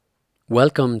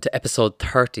Welcome to episode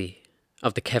 30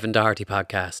 of the Kevin Doherty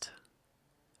podcast.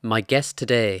 My guest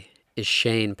today is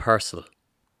Shane Purcell.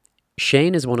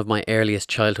 Shane is one of my earliest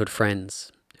childhood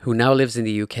friends who now lives in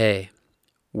the UK,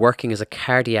 working as a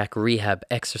cardiac rehab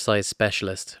exercise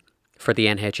specialist for the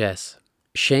NHS.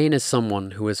 Shane is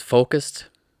someone who is focused,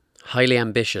 highly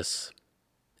ambitious,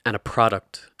 and a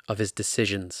product of his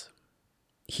decisions.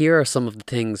 Here are some of the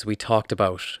things we talked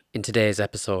about in today's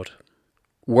episode.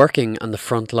 Working on the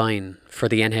front line for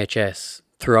the NHS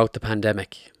throughout the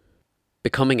pandemic,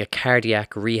 becoming a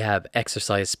cardiac rehab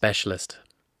exercise specialist,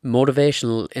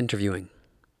 motivational interviewing,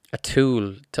 a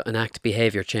tool to enact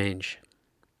behaviour change,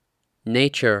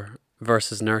 nature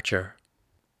versus nurture,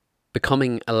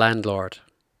 becoming a landlord,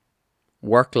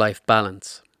 work-life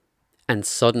balance, and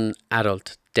sudden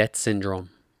adult death syndrome.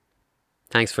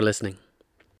 Thanks for listening.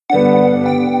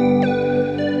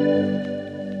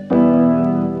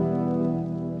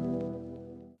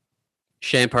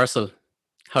 Shane Purcell,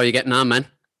 how are you getting on, man?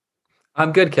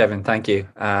 I'm good, Kevin. Thank you.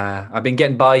 I've been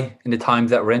getting by in the times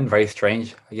that we're in. Very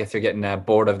strange. I guess you're getting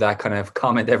bored of that kind of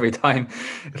comment every time.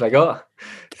 It's like, oh,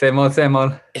 same old, same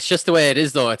old. It's just the way it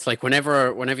is, though. It's like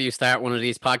whenever you start one of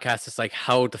these podcasts, it's like,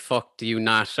 how the fuck do you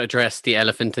not address the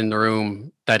elephant in the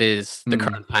room that is the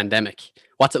current pandemic?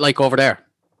 What's it like over there?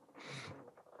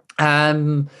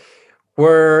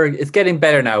 It's getting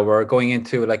better now. We're going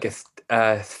into like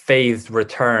a phased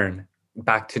return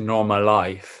back to normal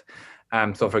life.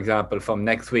 So, for example, from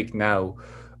next week now,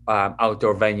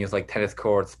 outdoor venues like tennis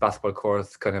courts, basketball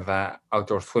courts, kind of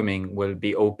outdoor swimming will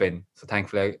be open. So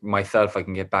thankfully, myself, I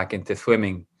can get back into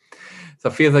swimming. So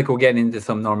it feels like we're getting into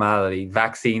some normality.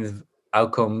 Vaccines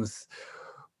outcomes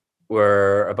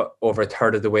were about over a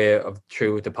third of the way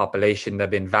through the population that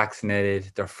have been vaccinated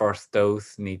their first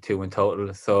dose, need 2 in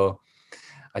total. So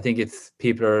I think it's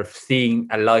people are seeing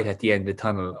a light at the end of the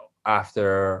tunnel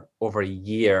after over a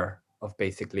year of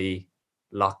basically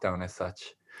lockdown as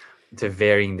such, to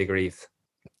varying degrees.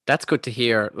 That's good to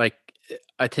hear. Like,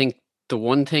 I think the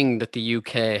one thing that the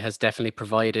UK has definitely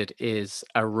provided is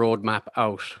a roadmap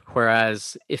out.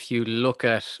 Whereas if you look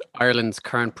at Ireland's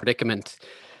current predicament,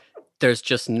 there's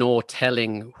just no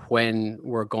telling when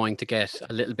we're going to get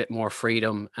a little bit more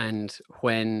freedom and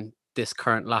when this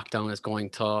current lockdown is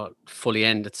going to fully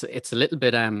end. It's a little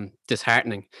bit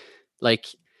disheartening. Like,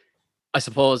 I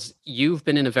suppose you've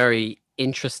been in a very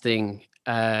interesting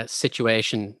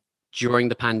situation during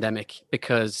the pandemic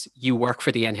because you work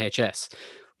for the NHS.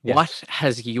 Yes. What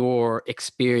has your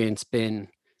experience been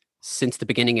since the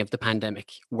beginning of the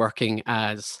pandemic working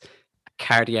as a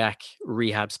cardiac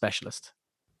rehab specialist?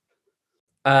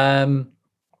 So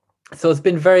it's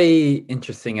been very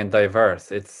interesting and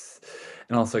diverse. And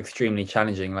also extremely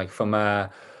challenging. Like from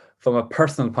a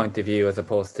personal point of view, as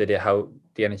opposed to how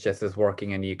the NHS is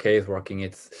working and the UK is working.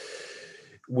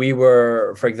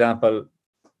 For example,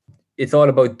 it's all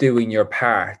about doing your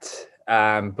part.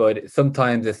 But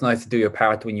sometimes it's nice to do your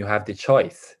part when you have the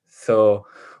choice. So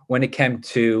when it came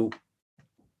to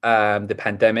the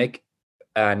pandemic,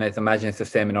 and I imagine it's the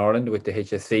same in Ireland with the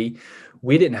HSC,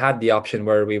 we didn't have the option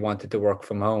where we wanted to work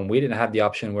from home. We didn't have the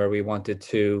option where we wanted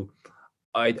to,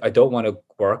 I don't want to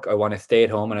work. I want to stay at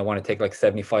home and I want to take like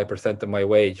 75% of my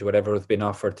wage, whatever has been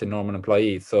offered to normal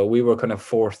employees. So we were kind of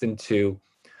forced into,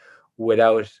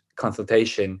 without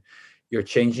consultation, you're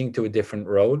changing to a different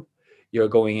role. You're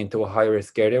going into a high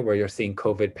risk area where you're seeing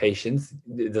COVID patients.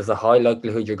 There's a high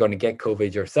likelihood you're going to get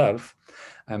COVID yourself.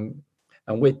 And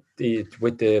with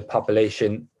the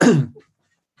population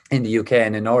in the UK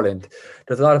and in Ireland,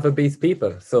 there's a lot of obese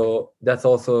people. So that's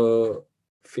also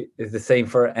is the same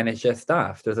for NHS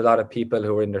staff. There's a lot of people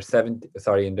who are in their 30s,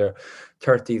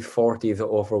 40s,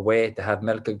 overweight, that have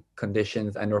medical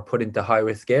conditions and were put into high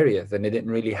risk areas, and they didn't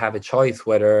really have a choice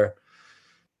whether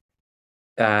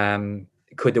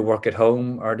could they work at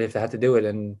home or if they had to do it.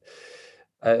 And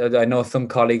I know some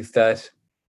colleagues that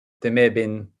they may have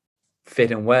been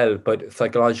fit and well, but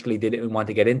psychologically they didn't want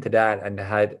to get into that, and they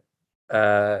had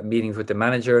meetings with the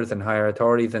managers and higher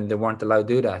authorities, and they weren't allowed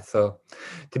to do that. So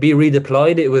to be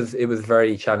redeployed, it was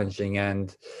very challenging,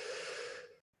 and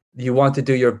you want to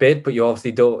do your bit, but you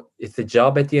obviously don't. It's a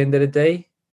job at the end of the day,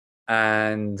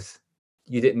 and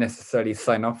you didn't necessarily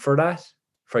sign up for that.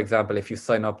 For example, if you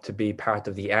sign up to be part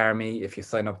of the army, if you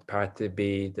sign up to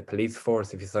be the police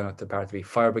force, if you sign up to be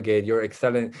fire brigade, you're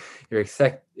accepting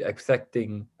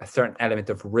a certain element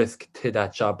of risk to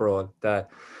that job role, that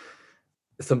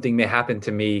something may happen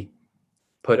to me,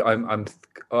 but I'm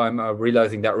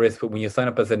realizing that risk. But when you sign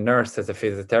up as a nurse, as a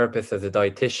physiotherapist, as a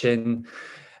dietitian,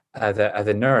 as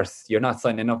a nurse, you're not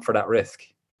signing up for that risk,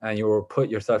 and you will put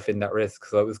yourself in that risk.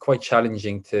 So it was quite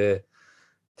challenging to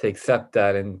to accept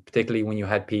that, and particularly when you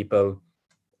had people,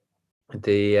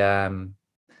 the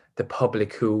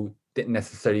public who didn't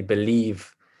necessarily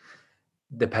believe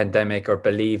the pandemic or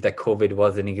believe that COVID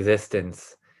was in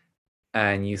existence,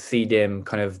 and you see them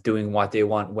kind of doing what they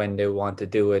want when they want to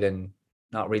do it and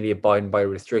not really abiding by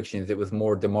restrictions. It was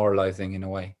more demoralizing in a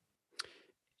way.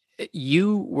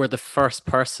 You were the first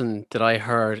person that I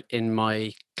heard in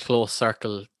my close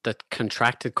circle that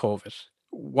contracted COVID.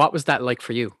 What was that like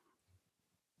for you?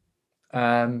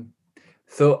 Um,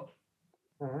 so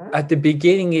at the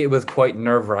beginning, it was quite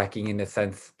nerve-wracking in a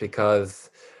sense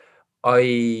because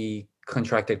I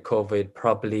contracted COVID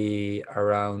probably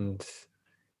around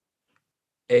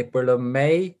April or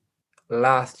May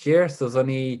last year. So it was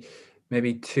only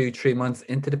maybe 2, 3 months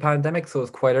into the pandemic. So it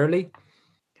was quite early.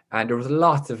 And there was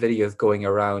lots of videos going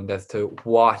around as to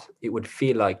what it would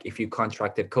feel like if you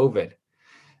contracted COVID.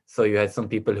 So you had some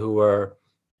people who were,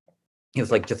 it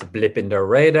was like just a blip in their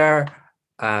radar.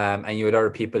 And you had other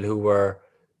people who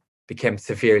became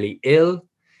severely ill.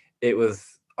 It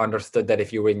was understood that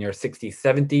if you were in your 60s,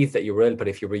 70s, that you were ill, but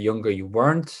if you were younger, you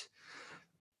weren't.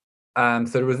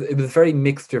 So it was very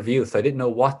mixed reviews. So I didn't know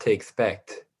what to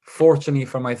expect. Fortunately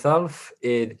for myself,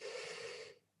 it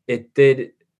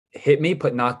did hit me,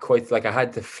 but not quite. Like I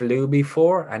had the flu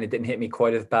before, and it didn't hit me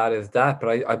quite as bad as that.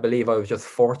 But I believe I was just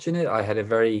fortunate. I had a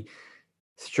very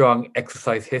strong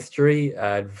exercise history,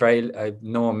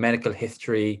 no medical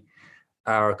history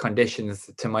or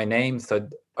conditions to my name, so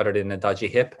other than a dodgy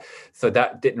hip. So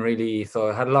that didn't really. So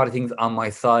I had a lot of things on my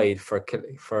side for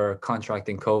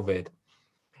contracting COVID.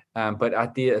 But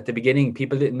at the beginning,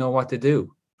 people didn't know what to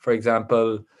do. For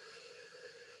example,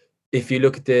 if you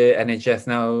look at the NHS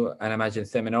now, and imagine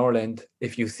same in Ireland,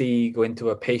 if you go into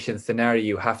a patient scenario,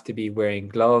 you have to be wearing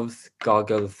gloves,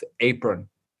 goggles, apron.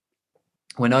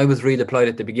 When I was redeployed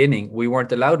at the beginning, we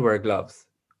weren't allowed to wear gloves.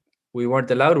 We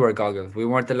weren't allowed to wear goggles. We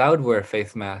weren't allowed to wear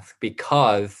face masks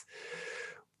because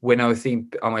when I was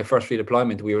seeing on my first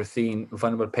redeployment, we were seeing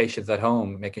vulnerable patients at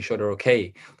home, making sure they're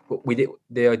okay. But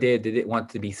the idea they didn't want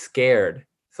to be scared.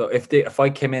 So if I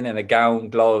came in a gown,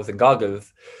 gloves, and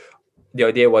goggles, the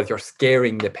idea was you're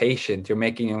scaring the patient, you're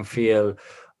making them feel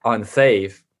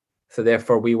unsafe. So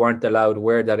therefore, we weren't allowed to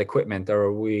wear that equipment,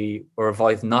 or we were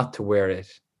advised not to wear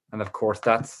it. And of course,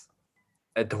 that's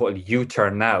a total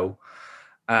U-turn now.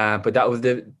 But that was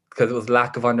because it was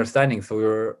lack of understanding.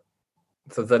 So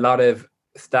there's a lot of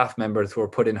staff members who were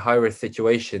put in high-risk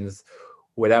situations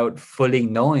without fully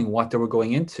knowing what they were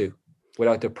going into,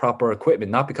 without the proper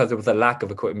equipment. Not because there was a lack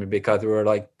of equipment, because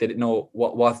they didn't know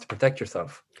what was to protect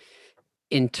yourself.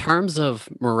 In terms of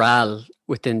morale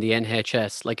within the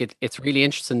NHS, like it's really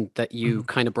interesting that you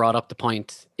kind of brought up the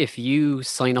point. If you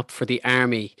sign up for the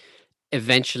army,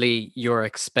 eventually you're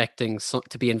expecting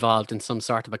to be involved in some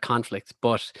sort of a conflict,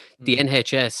 but the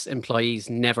NHS employees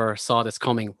never saw this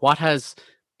coming. What has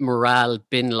morale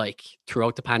been like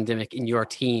throughout the pandemic in your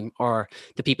team or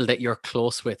the people that you're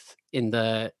close with in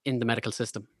the medical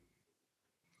system?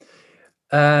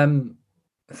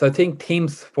 So I think team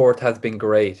support has been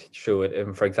great through it.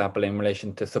 And for example, in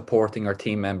relation to supporting our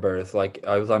team members, like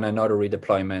I was on another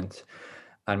redeployment,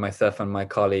 and myself and my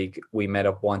colleague, we met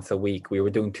up once a week. We were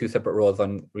doing 2 separate roles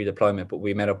on redeployment, but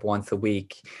we met up once a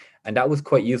week. And that was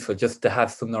quite useful, just to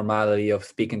have some normality of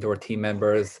speaking to our team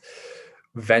members,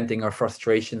 venting our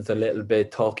frustrations a little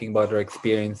bit, talking about our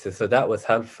experiences. So that was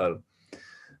helpful.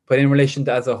 But in relation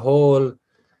to as a whole,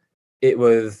 it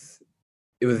was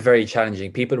very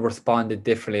challenging. People responded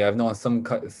differently. I've known some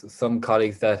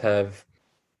colleagues that have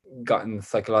gotten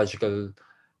psychological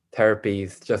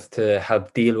therapies just to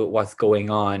help deal with what's going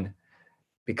on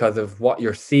because of what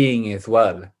you're seeing as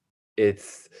well.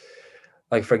 It's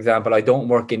like, for example, I don't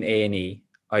work in A&E,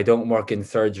 I don't work in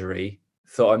surgery,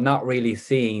 so I'm not really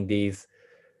seeing these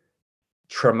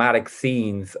traumatic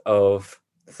scenes of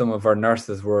some of our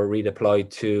nurses were redeployed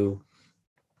to,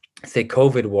 say,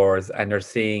 COVID wards, and they're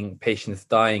seeing patients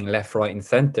dying left, right, and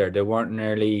center. They weren't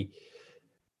nearly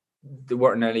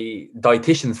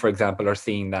dietitians, for example, are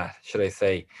seeing that, should I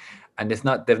say. And it's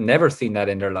not, they've never seen that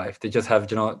in their life. They just have,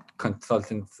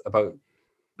 consultants about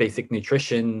basic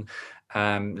nutrition,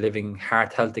 living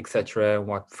heart health, etc.,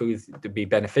 what foods to be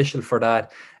beneficial for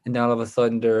that. And then all of a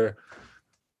sudden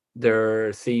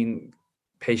they're seeing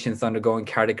patients undergoing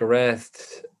cardiac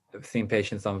arrest, seeing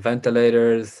patients on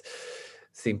ventilators,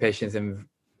 seeing patients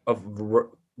of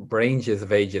ranges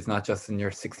of ages, not just in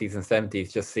your 60s and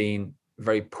 70s, just seeing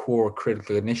very poor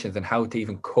critical conditions and how to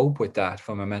even cope with that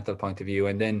from a mental point of view.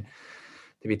 And then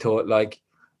to be told, like,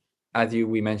 as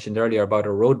we mentioned earlier about a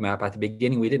roadmap, at the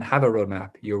beginning, we didn't have a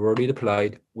roadmap. You're already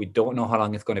deployed. We don't know how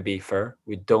long it's going to be for.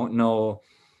 We don't know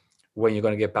when you're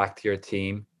going to get back to your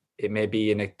team. It may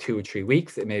be in 2 or 3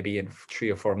 weeks. It may be in 3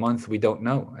 or 4 months. We don't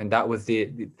know. And that was there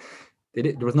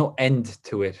was no end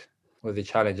to it. Was the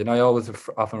challenge. And I always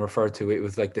often refer to it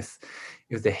was like this.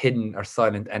 It was the hidden or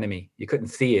silent enemy. You couldn't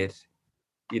see it.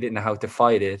 You didn't know how to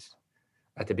fight it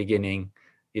at the beginning.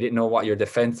 You didn't know what your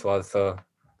defense was. So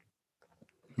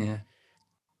yeah.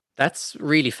 That's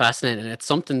really fascinating. It's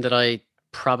something that I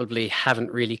probably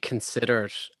haven't really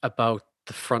considered about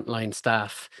the frontline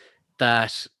staff,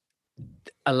 that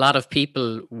a lot of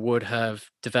people would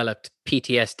have developed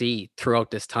PTSD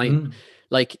throughout this time. Mm.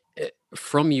 Like,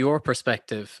 from your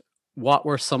perspective, what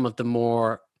were some of the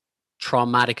more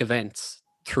traumatic events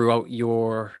throughout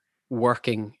your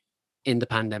working in the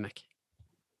pandemic?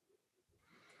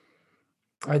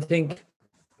 I think,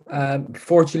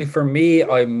 fortunately for me,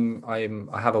 I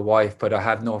have a wife, but I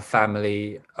have no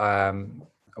family.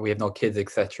 We have no kids,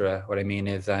 etc. What I mean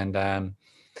is, and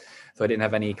so I didn't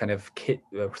have any kind of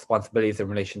responsibilities in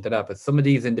relation to that. But some of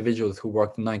these individuals who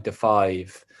worked 9 to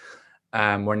 5,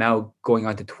 were now going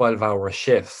on to 12-hour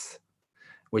shifts,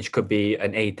 which could be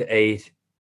an 8 to 8.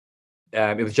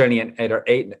 It was generally either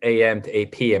 8 a.m. to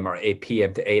 8 p.m. or 8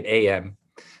 p.m. to 8 a.m.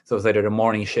 So it was either the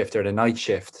morning shift or the night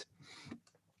shift.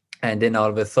 And then all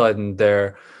of a sudden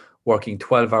they're working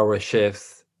 12-hour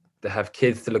shifts. They have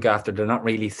kids to look after. They're not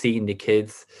really seeing the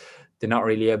kids. They're not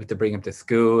really able to bring them to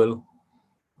school.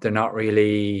 They're not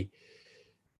really,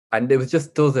 and it was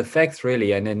just those effects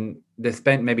really. And then they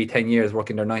spent maybe 10 years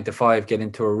working their 9 to 5, get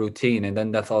into a routine, and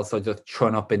then that's also just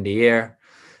thrown up in the air.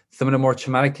 Some of the more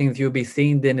traumatic things you'll be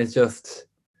seeing then is just,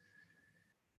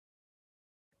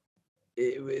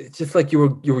 it's just like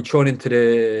you were thrown into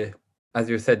the, as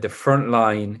you said, the front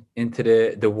line, into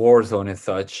the war zone as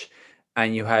such,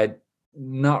 and you had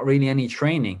not really any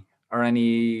training or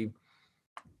any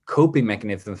coping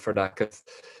mechanisms for that. Because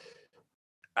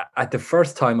at the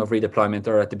first time of redeployment,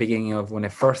 or at the beginning of when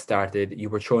it first started, you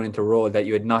were thrown into a role that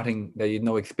you had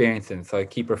no experience in. So I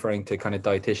keep referring to kind of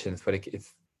dietitians, but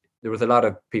there was a lot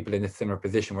of people in a similar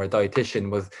position where a dietitian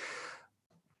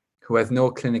who has no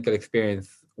clinical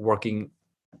experience working,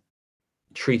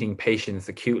 treating patients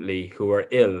acutely who are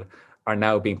ill, are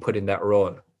now being put in that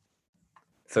role.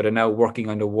 So they're now working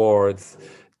on the wards.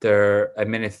 They're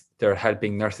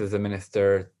helping nurses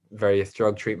administer various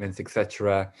drug treatments,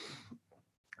 etc.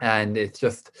 And it's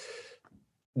just,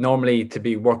 normally to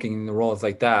be working in the roles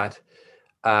like that,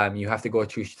 you have to go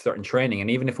through certain training.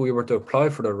 And even if we were to apply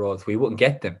for the roles, we wouldn't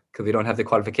get them because we don't have the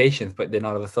qualifications. But then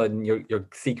all of a sudden,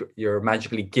 you're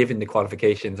magically given the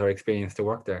qualifications or experience to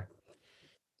work there.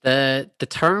 The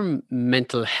term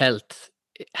mental health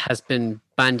has been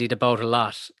bandied about a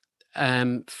lot.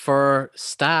 For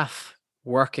staff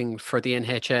working for the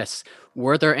NHS,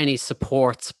 were there any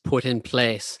supports put in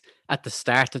place at the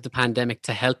start of the pandemic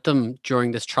to help them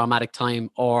during this traumatic time,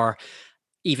 or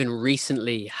even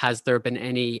recently, has there been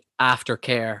any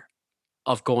aftercare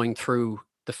of going through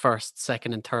the first,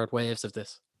 second, and third waves of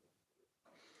this?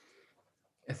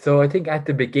 So I think at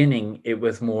the beginning, it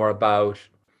was more about,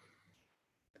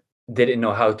 they didn't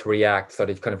know how to react. So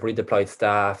they kind of redeployed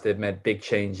staff. They've made big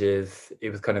changes. It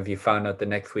was kind of, you found out the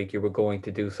next week you were going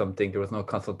to do something. There was no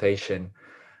consultation.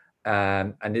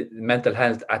 And mental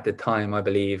health at the time, I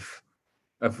believe,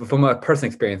 from my personal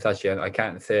experience, actually, I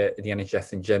can't say the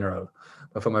NHS in general,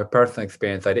 but from my personal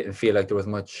experience, I didn't feel like there was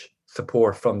much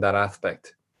support from that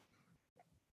aspect.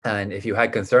 And if you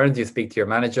had concerns, you speak to your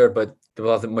manager, but there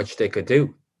wasn't much they could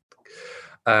do.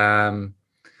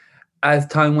 As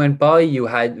time went by, you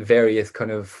had various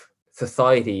kind of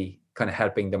society kind of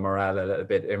helping the morale a little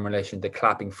bit in relation to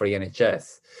clapping for the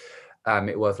NHS.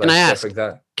 It was like, say, for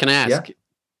example, Can I ask,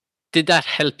 did that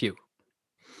help you?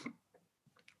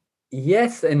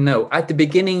 Yes and no. At the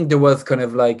beginning, there was kind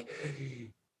of like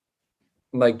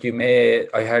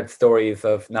I heard stories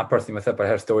of, not personally myself, but I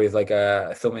heard stories like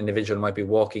some individual might be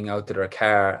walking out to their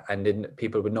car, and then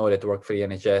people would know that they work for the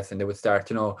NHS, and they would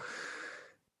start,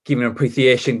 giving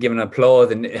appreciation, giving applause,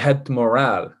 and it helped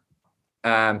morale.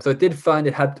 So it did find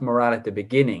it helped morale at the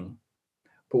beginning,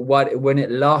 but when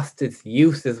it lost its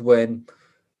use is when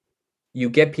you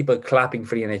get people clapping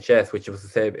for the NHS, which was,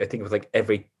 say, I think it was like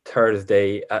every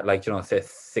Thursday at, like, say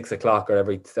 6 o'clock, or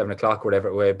every 7 o'clock, whatever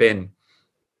it would have been.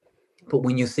 But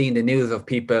when you see in the news of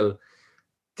people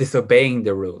disobeying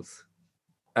the rules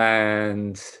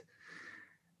and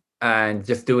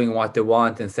just doing what they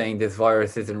want and saying this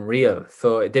virus isn't real,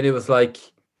 so then it was like,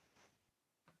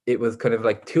 it was kind of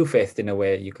like two-faced in a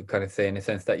way, you could kind of say, in a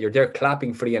sense that you're there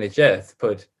clapping for the NHS,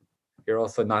 but you're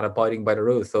also not abiding by the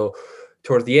rules. So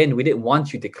towards the end, we didn't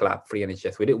want you to clap for the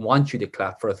NHS. We didn't want you to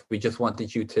clap for us. We just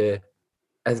wanted you to,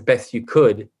 as best you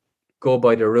could, go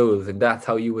by the rules, and that's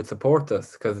how you would support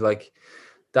us, because like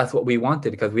that's what we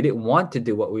wanted, because we didn't want to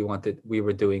do what we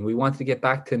were doing. We wanted to get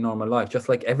back to normal life, just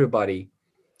like everybody.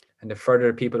 And the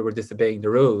further people were disobeying the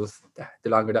rules, the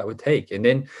longer that would take. And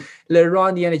then later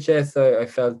on, the NHS, I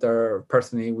felt there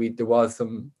personally, there was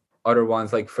some other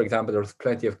ones, like for example, there was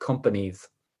plenty of companies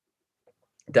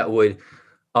that would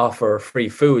offer free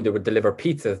food. They would deliver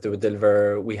pizzas. They would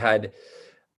deliver. We had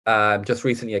just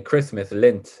recently at Christmas,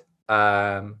 Lindt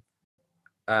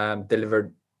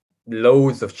delivered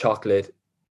loads of chocolate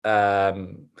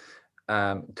to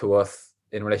us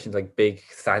in relation to like big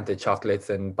Santa chocolates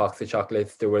and box of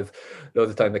chocolates. There was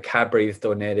loads of time the Cadbury's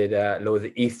donated loads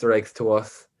of Easter eggs to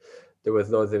us. There was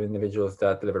loads of individuals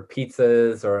that delivered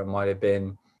pizzas, or it might have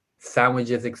been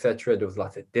sandwiches, etc. There was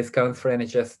lots of discounts for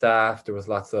NHS staff. There was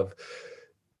lots of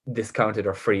discounted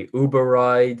or free Uber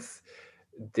rides.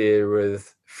 There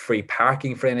was free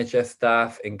parking for NHS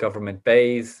staff in government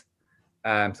bays.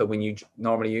 So when you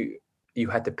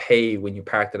had to pay when you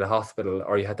parked at a hospital,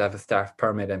 or you had to have a staff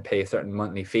permit and pay a certain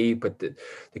monthly fee, but they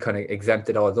kind of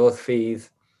exempted all those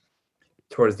fees.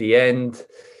 Towards the end,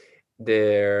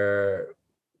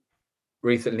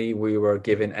 recently we were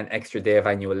given an extra day of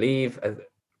annual leave as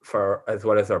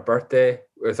well as our birthday.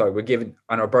 Sorry, we're given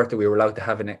on our birthday, we were allowed to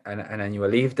have an annual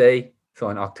leave day. So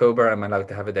in October, I'm allowed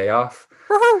to have a day off.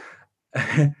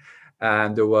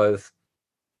 And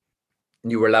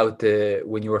you were allowed to,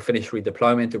 when you were finished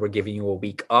redeployment, they were giving you a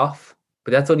week off.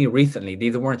 But that's only recently.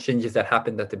 These weren't changes that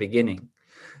happened at the beginning.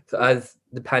 So as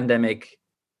the pandemic,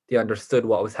 they understood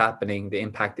what was happening, the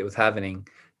impact it was having,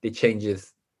 the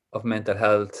changes of mental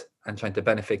health and trying to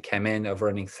benefit came in, of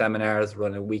running seminars,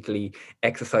 running weekly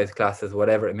exercise classes,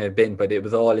 whatever it may have been. But it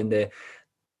was all in the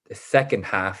second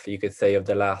half, you could say, of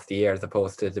the last year, as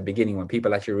opposed to the beginning when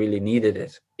people actually really needed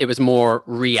it. It was more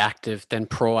reactive than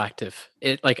proactive.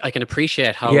 I can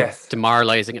appreciate how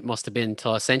demoralizing it must have been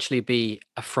to essentially be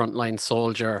a frontline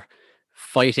soldier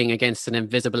fighting against an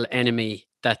invisible enemy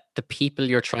that the people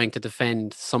you're trying to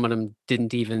defend, some of them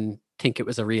didn't even think it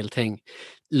was a real thing.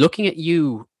 Looking at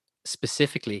you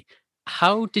specifically,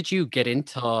 how did you get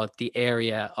into the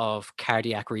area of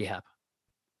cardiac rehab?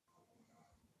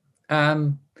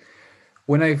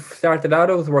 When I started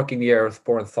out, I was working the area of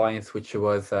sport and science, which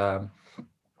was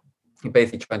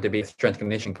basically trying to be a strength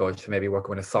conditioning coach, maybe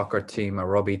working with a soccer team, a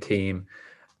rugby team,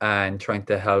 and trying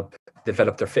to help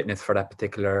develop their fitness for that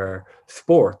particular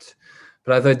sport.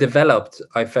 But as I developed,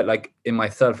 I felt like in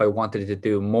myself, I wanted to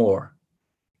do more.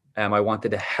 I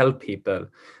wanted to help people,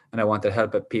 and I wanted to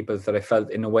help people that I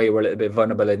felt in a way were a little bit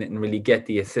vulnerable and didn't really get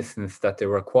the assistance that they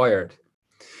required.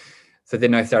 So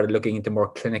then I started looking into more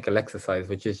clinical exercise,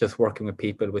 which is just working with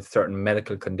people with certain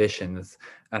medical conditions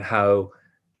and how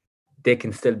they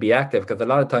can still be active. Because a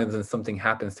lot of times when something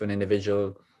happens to an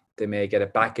individual, they may get a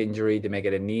back injury, they may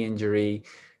get a knee injury,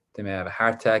 they may have a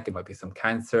heart attack, it might be some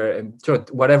cancer, and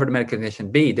whatever the medical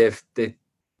condition be,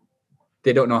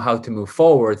 they don't know how to move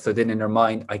forward. So then in their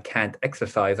mind, I can't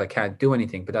exercise, I can't do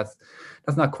anything. But that's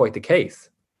not quite the case.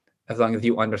 As long as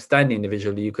you understand the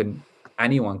individual,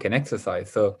 anyone can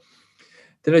exercise. So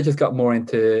then I just got more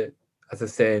into, as I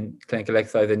say, clinical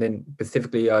exercise. And then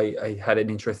specifically, I had an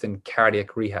interest in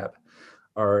cardiac rehab,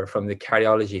 or from the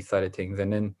cardiology side of things.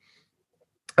 And then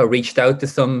I reached out to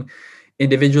some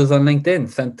individuals on LinkedIn,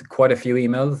 sent quite a few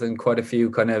emails and quite a few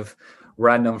kind of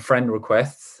random friend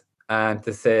requests, and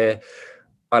to say,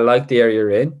 I like the area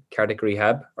you're in, cardiac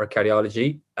rehab or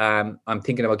cardiology. I'm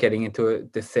thinking about getting into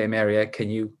the same area.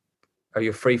 Are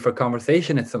you free for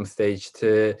conversation at some stage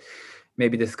to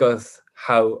maybe discuss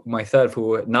how myself, who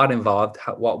were not involved,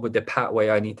 what would the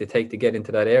pathway I need to take to get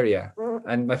into that area?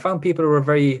 And I found people who were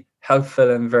very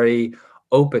helpful and very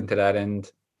open to that.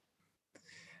 And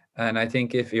I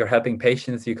think if you're helping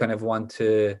patients, you kind of want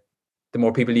to, the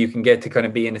more people you can get to kind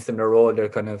of be in a similar role,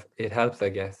 it helps, I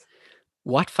guess.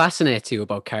 What fascinates you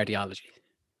about cardiology?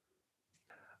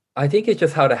 I think it's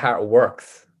just how the heart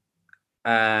works.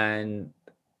 And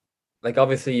like,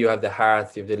 obviously you have the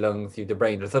heart, you have the lungs, you have the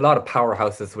brain. There's a lot of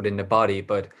powerhouses within the body,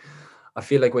 but I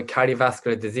feel like with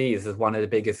cardiovascular disease is one of the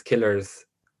biggest killers.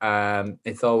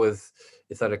 It's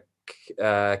either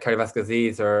cardiovascular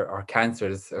disease or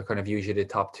cancers are kind of usually the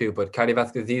top two, but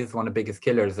cardiovascular disease is one of the biggest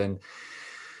killers. And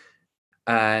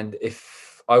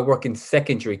if I work in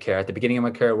secondary care, at the beginning of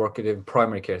my career, I worked in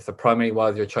primary care. So primary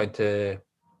was you're trying to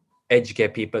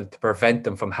educate people to prevent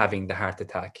them from having the heart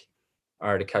attack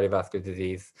or the cardiovascular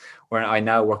disease, where I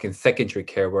now work in secondary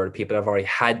care where people have already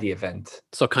had the event.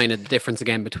 So kind of the difference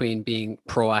again between being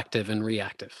proactive and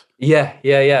reactive. Yeah,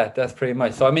 that's pretty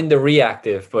much. So I'm in the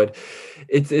reactive, but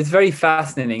it's very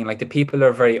fascinating. Like, the people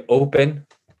are very open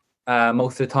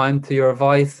most of the time to your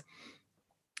advice.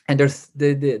 And there's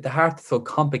the heart is so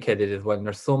complicated as well, and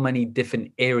there's so many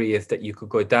different areas that you could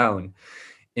go down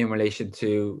in relation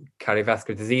to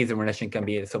cardiovascular disease. In relation can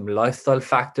be some lifestyle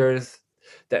factors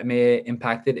that may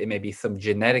impact it. It may be some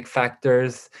genetic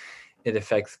factors. It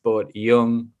affects both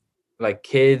young, like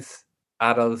kids,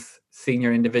 adults,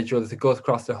 senior individuals. It goes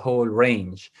across the whole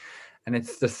range. And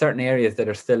it's the certain areas that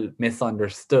are still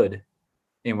misunderstood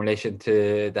in relation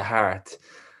to the heart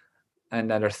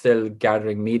and that are still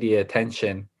gathering media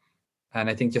attention. And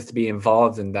I think just to be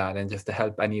involved in that and just to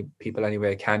help any people any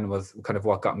way I can was kind of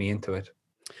what got me into it.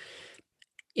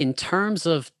 In terms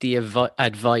of the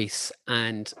advice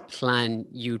and plan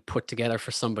you'd put together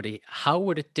for somebody, how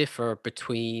would it differ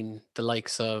between the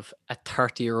likes of a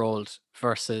 30-year-old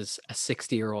versus a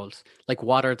 60-year-old? Like,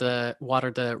 what are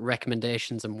the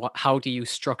recommendations, and how do you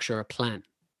structure a plan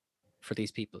for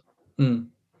these people?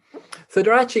 So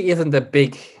there actually isn't a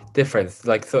big difference.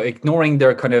 Like, so ignoring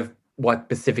their kind of what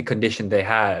specific condition they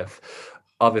have,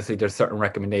 obviously there's certain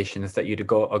recommendations that you'd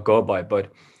go by.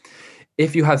 But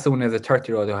if you have someone as a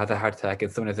 30-year-old who has a heart attack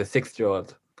and someone as a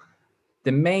 60-year-old,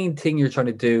 the main thing you're trying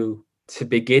to do to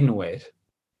begin with,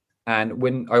 and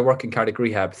when I work in cardiac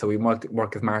rehab, so we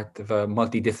work as part of a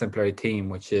multidisciplinary team,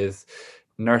 which is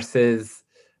nurses,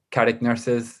 cardiac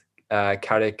nurses,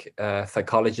 cardiac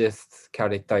psychologists,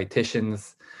 cardiac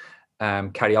dietitians,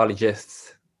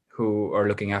 cardiologists who are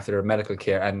looking after their medical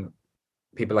care, and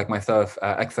people like myself,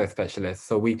 exercise specialists.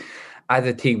 So we, as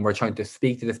a team, we're trying to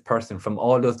speak to this person from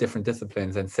all those different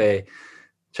disciplines and try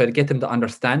to get them to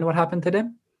understand what happened to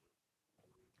them,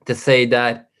 to say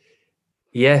that,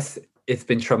 yes, it's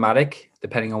been traumatic,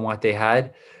 depending on what they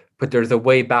had, but there's a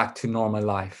way back to normal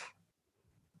life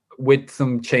with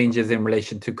some changes in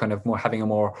relation to kind of having a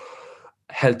more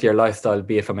healthier lifestyle,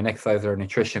 be it from an exercise or a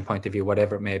nutrition point of view,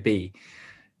 whatever it may be.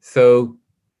 So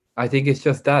I think it's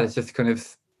just that. It's just kind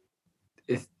of,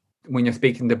 when you're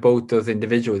speaking to both those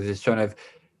individuals, it's trying to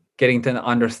getting to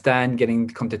understand, getting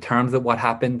to come to terms with what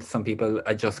happened. Some people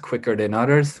adjust quicker than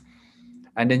others.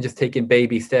 And then just taking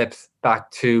baby steps back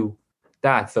to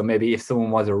that. So maybe if someone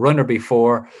was a runner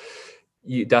before,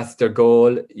 that's their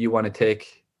goal. You want to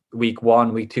take week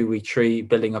 1, week 2, week 3,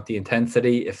 building up the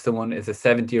intensity. If someone is a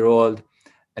 70-year-old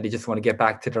and they just want to get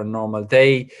back to their normal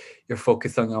day, you're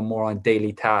focusing on more on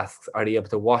daily tasks. Are they able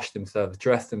to wash themselves,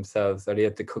 dress themselves? Are they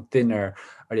able to cook dinner?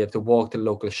 Are they able to walk to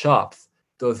local shops?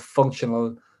 Those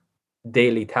functional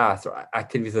daily tasks or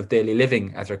activities of daily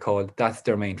living, as they're called, that's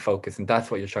their main focus. And that's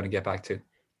what you're trying to get back to.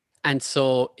 And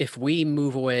so if we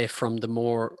move away from the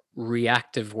more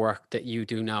reactive work that you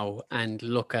do now and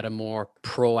look at a more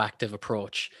proactive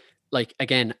approach, like,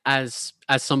 again, as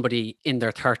somebody in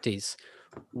their 30s,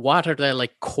 what are the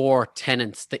like core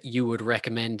tenets that you would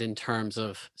recommend in terms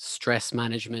of stress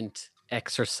management,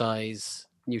 exercise,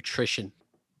 nutrition?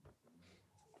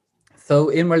 So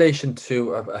in relation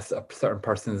to a certain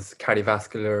person's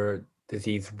cardiovascular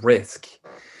disease risk,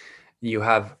 you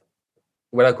have,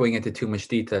 without going into too much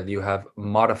detail, you have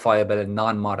modifiable and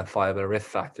non-modifiable risk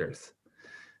factors.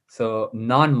 So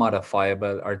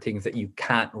non-modifiable are things that you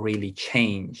can't really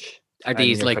change. Are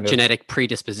these like genetic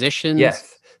predispositions?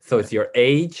 Yes. So it's your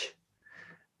age,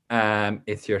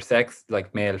 it's your sex,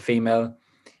 like male, female,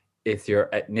 it's your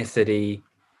ethnicity,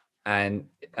 and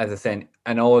as I said,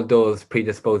 and all those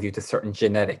predispose you to certain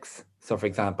genetics. So for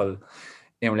example,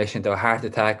 in relation to a heart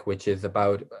attack, which is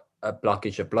about a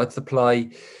blockage of blood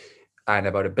supply and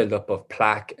about a buildup of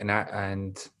plaque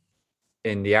and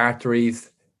in the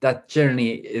arteries, that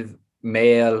generally is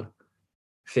male,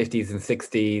 50s and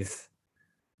 60s,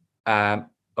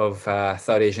 of South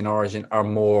Asian origin are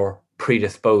more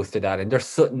predisposed to that. And there's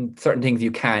certain things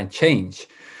you can't change.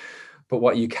 But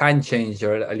what you can change,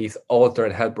 or at least alter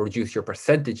and help reduce your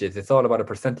percentages, it's all about a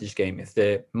percentage game. It's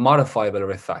the modifiable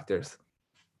risk factors.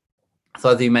 So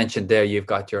as you mentioned there, you've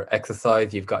got your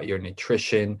exercise, you've got your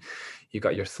nutrition, you've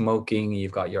got your smoking,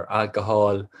 you've got your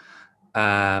alcohol,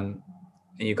 and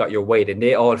you've got your weight. And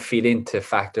they all feed into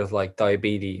factors like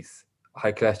diabetes,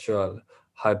 high cholesterol,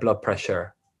 high blood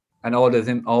pressure, and all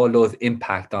those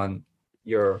impact on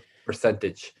your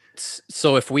percentage.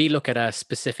 So if we look at a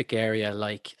specific area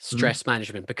like stress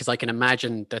management, because I can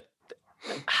imagine that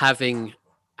having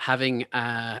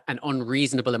an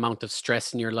unreasonable amount of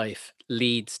stress in your life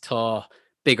leads to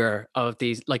bigger of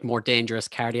these like more dangerous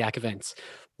cardiac events.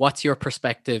 What's your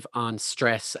perspective on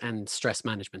stress and stress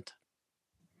management?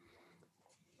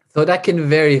 So that can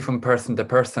vary from person to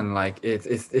person. Like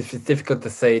it's difficult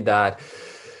to say that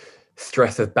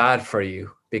stress is bad for you,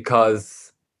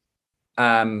 because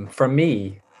for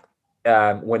me,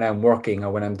 when I'm working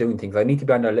or when I'm doing things, I need to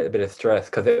be under a little bit of stress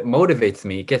because it motivates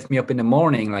me. It gets me up in the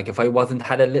morning. Like if I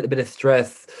had a little bit of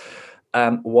stress,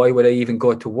 why would I even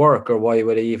go to work, or why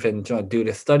would I even do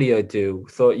the study I do?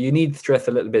 So you need stress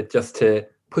a little bit just to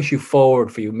push you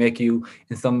forward, for you, make you,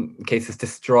 in some cases, to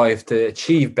strive to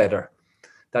achieve better,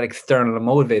 that external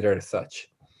motivator as such.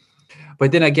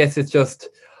 But then I guess it's just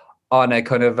on a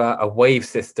kind of a wave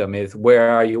system, is where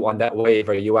are you on that wave?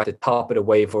 Are you at the top of the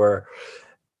wave, where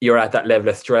you're at that level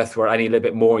of stress where any little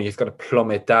bit more you're just going to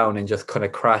plummet down and just kind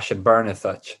of crash and burn as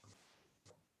such?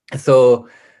 So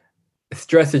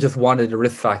stress is just one of the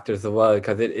risk factors as well,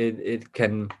 because it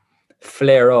can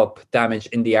flare up damage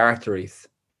in the arteries,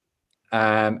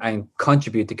 and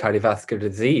contribute to cardiovascular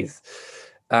disease.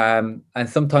 And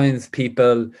sometimes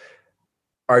people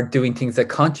are doing things that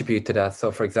contribute to that.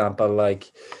 So for example,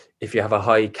 like if you have a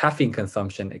high caffeine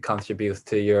consumption, it contributes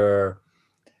to your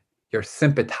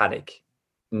sympathetic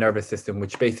nervous system,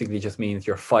 which basically just means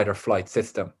your fight or flight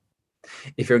system.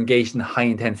 If you're engaged in high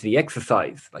intensity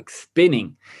exercise, like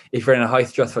spinning, if you're in a high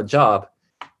stressful job,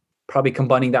 probably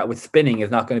combining that with spinning is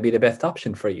not going to be the best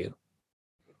option for you.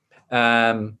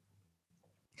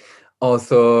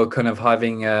 Also, kind of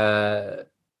having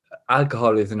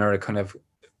alcohol is another kind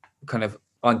of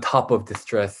on top of the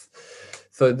stress.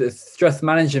 So the stress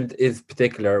management is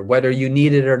particular, whether you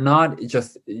need it or not.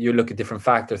 Just you look at different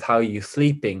factors. How are you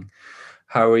sleeping?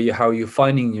 How are you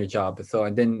finding your job? So,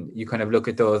 and then you kind of look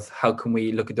at those. How can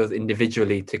we look at those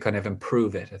individually to kind of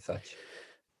improve it as such?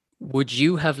 Would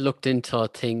you have looked into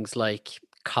things like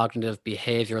cognitive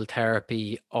behavioral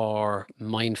therapy or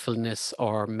mindfulness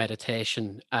or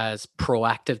meditation as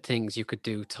proactive things you could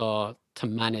do to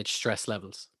manage stress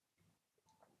levels?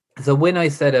 So when I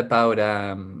said about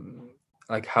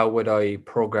like how would I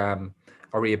program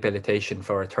a rehabilitation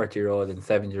for a 30-year-old and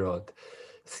 7-year-old,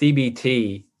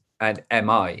 CBT and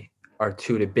MI are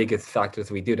two of the biggest factors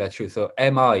we do that through. So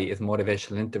MI is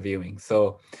motivational interviewing.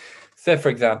 So say for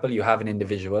example, you have an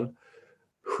individual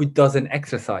who doesn't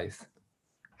exercise.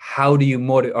 How do you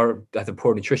motivate, or as a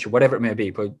poor nutrition, whatever it may be,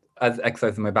 but as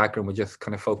exercise in my background, we just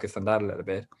kind of focus on that a little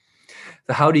bit.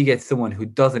 So how do you get someone who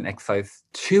doesn't exercise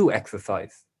to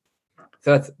exercise?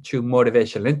 So that's through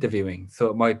motivational interviewing. So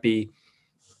it might be,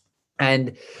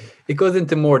 and it goes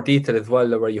into more detail as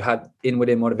well, where you have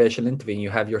within motivational interviewing, you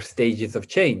have your stages of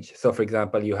change. So for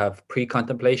example, you have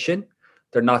pre-contemplation.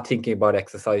 They're not thinking about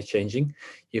exercise changing.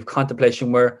 You have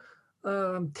contemplation, where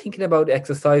I'm thinking about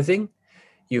exercising.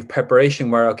 You have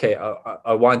preparation, where okay,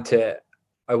 I want to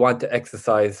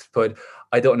exercise, but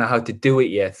I don't know how to do it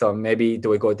yet. So maybe,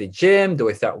 do I go to the gym? Do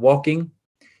I start walking?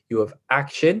 You have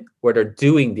action, where they're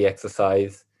doing the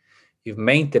exercise. You have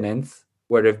maintenance,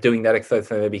 where they're doing that exercise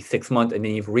for maybe 6 months, and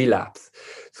then you've relapse.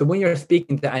 So when you're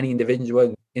speaking to any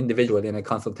individual in a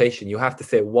consultation, you have to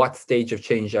say, what stage of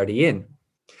change are they in?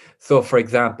 So for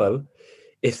example,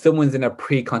 if someone's in a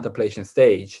pre-contemplation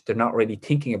stage, they're not really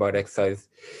thinking about exercise,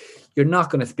 you're not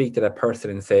going to speak to that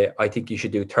person and say, I think you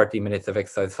should do 30 minutes of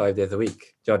exercise 5 days a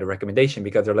week, the recommendation,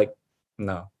 because they're like,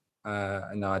 no,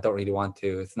 I don't really want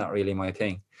to. It's not really my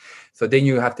thing. So then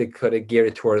you have to kind of gear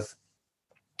it towards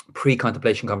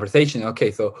pre-contemplation conversation.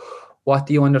 Okay, so what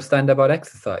do you understand about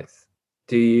exercise?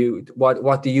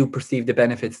 What do you perceive the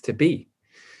benefits to be?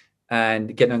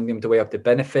 And getting them to weigh up the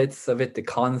benefits of it, the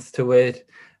cons to it,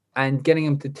 and getting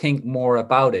them to think more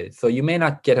about it. So you may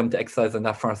not get them to exercise on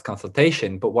that first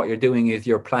consultation, but what you're doing is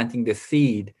you're planting the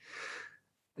seed.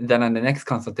 Then on the next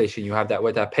consultation, you have that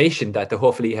with that patient that they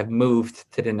hopefully have moved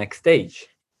to the next stage.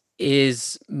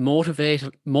 Is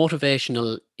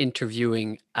motivational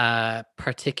interviewing a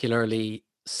particularly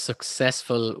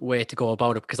successful way to go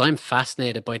about it? Because I'm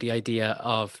fascinated by the idea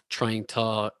of trying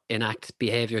to enact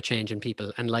behavior change in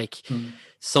people, and like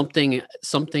something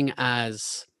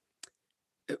as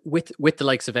with the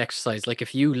likes of exercise. Like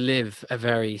if you live a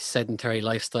very sedentary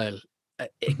lifestyle,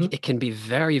 it can be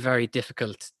very, very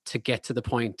difficult to get to the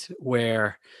point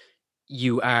where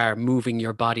you are moving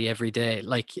your body every day.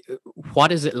 Like,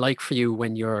 what is it like for you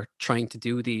when you're trying to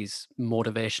do these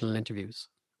motivational interviews?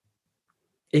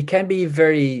 It can be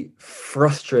very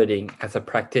frustrating as a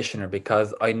practitioner,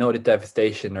 because I know the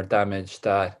devastation or damage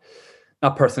that,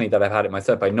 not personally that I've had it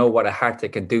myself, I know what a heart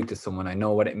attack can do to someone. I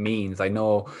know what it means. I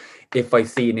know if I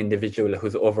see an individual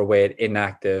who's overweight,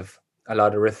 inactive, a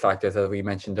lot of risk factors, as we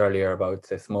mentioned earlier about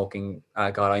smoking,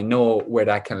 alcohol, I know where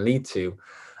that can lead to.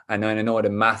 And I know the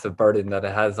massive burden that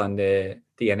it has on the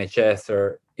NHS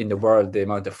or in the world, the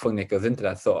amount of funding that goes into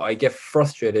that. So I get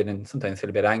frustrated and sometimes feel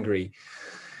a bit angry.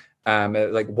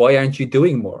 Like, why aren't you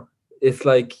doing more? It's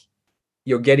like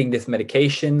you're getting these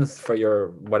medications for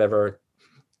your whatever.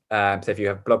 So if you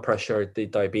have blood pressure,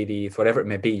 diabetes, whatever it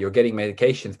may be, you're getting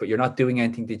medications, but you're not doing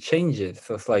anything to change it.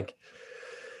 So it's like,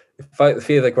 it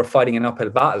feels like we're fighting an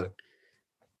uphill battle.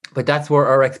 But that's where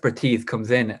our expertise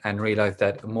comes in, and realize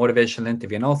that motivational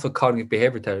interview and also cognitive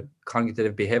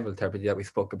behavioral therapy that we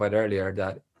spoke about earlier,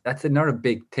 that's another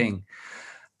big thing.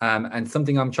 And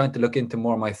something I'm trying to look into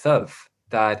more myself,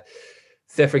 that,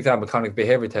 say, for example, cognitive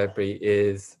behavioral therapy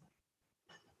is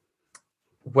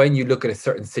when you look at a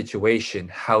certain situation,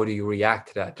 how do you react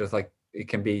to that? There's like, it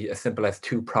can be as simple as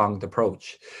two-pronged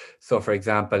approach. So for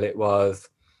example, the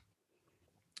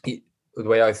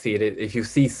way I see it, if you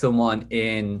see someone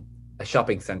in a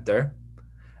shopping center,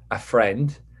 a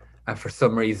friend, and for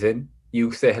some reason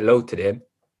you say hello to them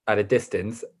at a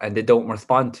distance and they don't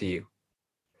respond to you,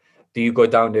 do you go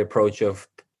down the approach of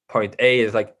point A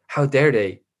is like, how dare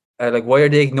they? Like, why are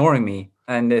they ignoring me?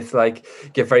 And it's like,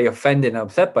 get very offended and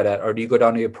upset by that. Or do you go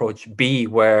down the approach B,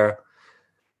 where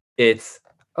it's,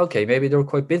 okay, maybe they were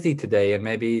quite busy today and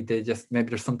maybe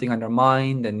there's something on their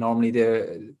mind, and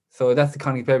normally so that's the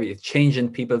kind of behavior. It's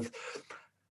changing people's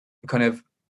kind of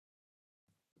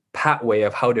pathway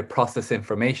of how they process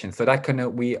information. So that kind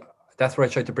of, that's where I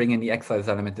try to bring in the exercise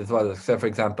element as well. So for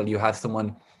example, you have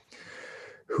someone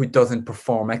who doesn't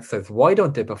perform exercise. Why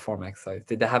don't they perform exercise?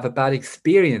 Did they have a bad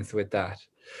experience with that?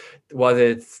 Was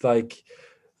it like,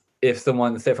 if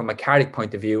someone, say from a cardiac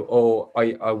point of view, oh,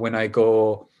 I when I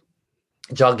go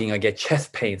jogging I get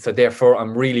chest pain, so therefore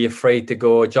I'm really afraid to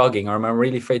go jogging, or I'm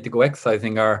really afraid to go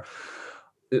exercising, or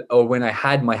when I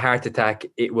had my heart attack,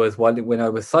 it was when I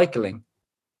was cycling.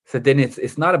 So then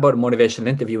it's not about motivational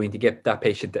interviewing to get that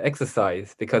patient to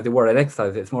exercise, because they were an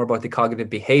exercise. It's more about the cognitive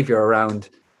behavior around,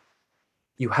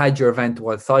 you had your event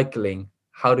while cycling.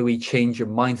 How do we change your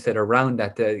mindset around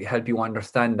that to help you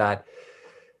understand that,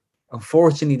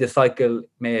 unfortunately, the cycle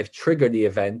may have triggered the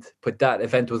event, but that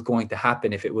event was going to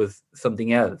happen if it was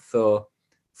something else. So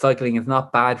cycling is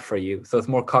not bad for you. So it's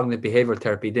more cognitive behavioral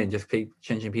therapy than just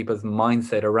changing people's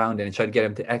mindset around it and try to get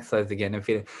them to exercise again and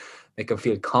make them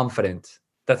feel confident.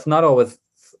 That's not always,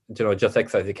 just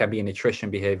exercise. It can be a nutrition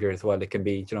behavior as well. It can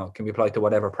be, can be applied to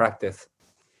whatever practice.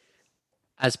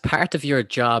 As part of your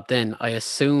job, then, I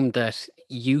assume that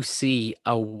you see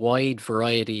a wide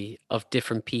variety of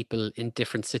different people in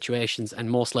different situations, and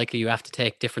most likely you have to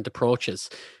take different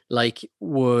approaches. Like,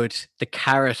 would the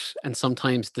carrot and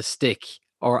sometimes the stick,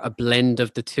 or a blend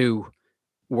of the two,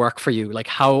 work for you? Like,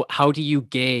 how do you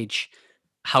gauge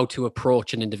how to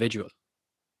approach an individual?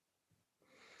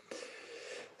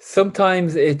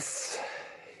 Sometimes it's,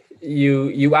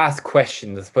 you ask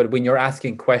questions, but when you're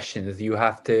asking questions, you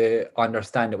have to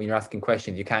understand that when you're asking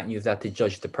questions, you can't use that to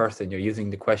judge the person. You're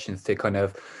using the questions to kind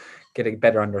of get a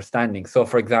better understanding. So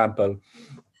for example,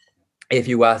 if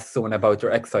you ask someone about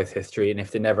their exercise history, and if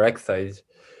they never exercise,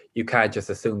 you can't just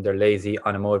assume they're lazy,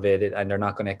 unmotivated, and they're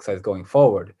not going to exercise going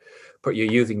forward. But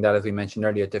you're using that, as we mentioned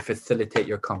earlier, to facilitate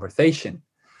your conversation.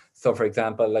 So for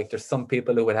example, like, there's some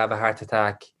people who would have a heart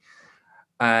attack,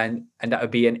 and that would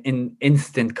be an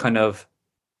instant kind of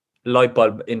light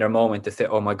bulb in their moment to say,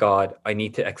 oh my God, I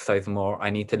need to exercise more. I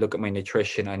need to look at my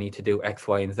nutrition. I need to do X,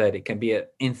 Y, and Z. It can be an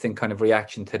instant kind of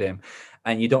reaction to them.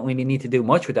 And you don't really need to do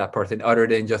much with that person other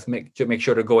than just make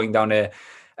sure they're going down a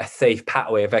safe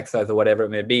pathway of exercise or whatever it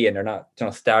may be, and they're not,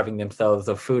 starving themselves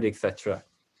of food, etc.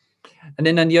 And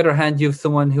then on the other hand, you have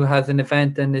someone who has an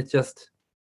event and it just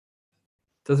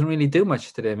doesn't really do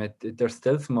much to them. They're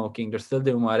still smoking, they're still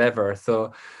doing whatever.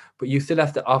 So, but you still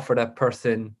have to offer that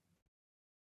person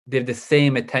the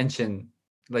same attention.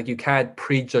 Like, you can't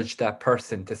prejudge that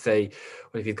person to say,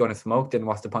 well, if he's going to smoke, then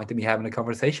what's the point of me having a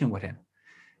conversation with him?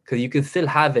 Because you can still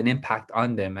have an impact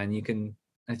on them, and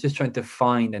it's just trying to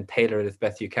find and tailor it as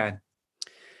best you can.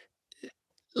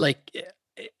 Like,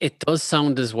 it does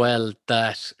sound as well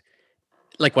that,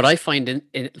 like, what I find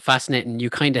fascinating,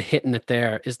 you kind of hitting it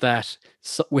there, is that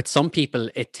with some people,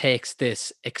 it takes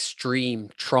this extreme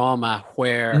trauma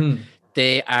where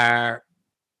they are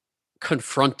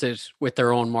confronted with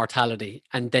their own mortality,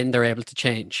 and then they're able to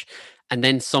change. And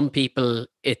then some people,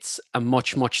 it's a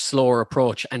much, much slower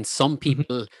approach. And some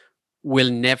people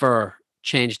will never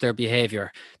change their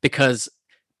behavior, because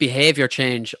behavior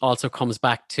change also comes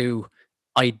back to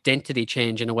identity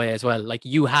change in a way as well. Like,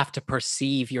 you have to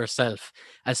perceive yourself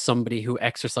as somebody who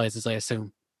exercises, I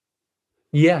assume.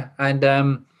 Yeah, and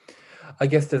I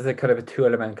guess there's a kind of a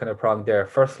two-element kind of prong there.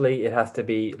 Firstly, it has to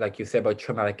be, like you said, about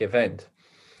traumatic event,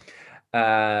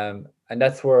 and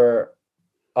that's where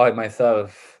I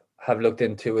myself have looked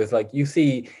into, is like, you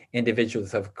see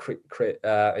individuals have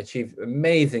achieved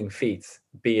amazing feats,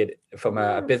 be it from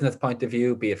a business point of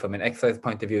view, be it from an exercise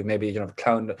point of view, maybe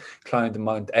climbed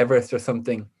Mount Everest or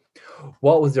something.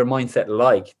 What was their mindset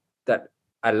like that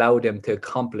allowed them to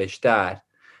accomplish that?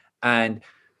 And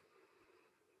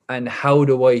how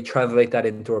do I translate that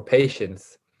into our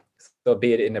patients? So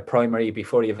be it in a primary,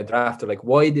 before the event or after, like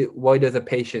why does a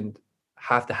patient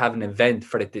have to have an event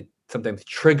for it to sometimes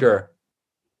trigger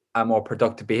a more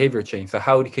productive behavior change? So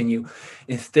how can you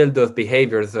instill those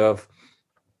behaviors of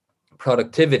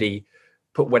productivity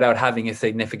but without having a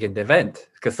significant event?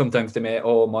 Because sometimes they may,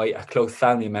 a close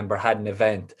family member had an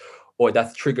event, or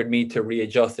that's triggered me to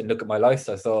readjust and look at my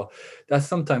lifestyle. So that's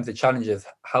sometimes the challenge is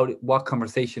what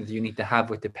conversations you need to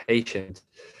have with the patient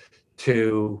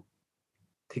to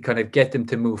kind of get them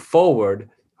to move forward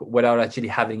without actually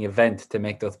having an event to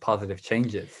make those positive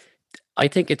changes. I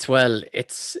think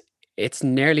it's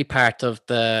nearly part of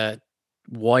the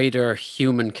wider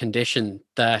human condition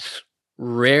that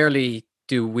rarely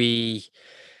do we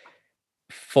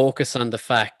focus on the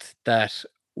fact that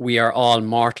we are all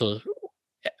mortal.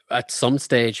 At some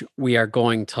stage, we are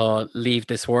going to leave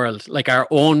this world. Like, our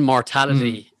own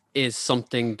mortality is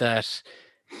something that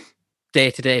day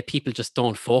to day people just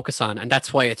don't focus on. And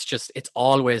that's why it's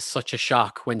always such a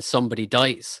shock when somebody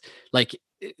dies. Like,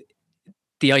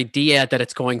 the idea that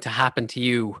it's going to happen to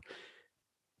you,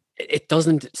 it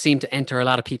doesn't seem to enter a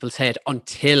lot of people's head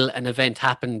until an event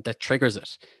happened that triggers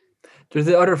it. There's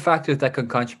the other factors that can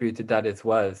contribute to that as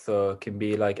well. So it can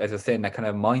be like, as you're saying, that kind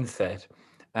of mindset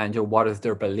and what is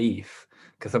their belief?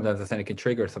 Because sometimes I'm saying it can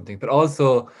trigger something. But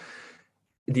also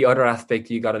the other aspect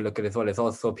you got to look at as well is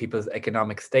also people's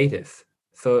economic status.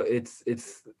 So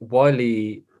it's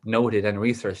widely noted and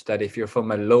researched that if you're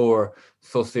from a lower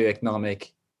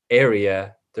socioeconomic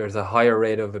area, there's a higher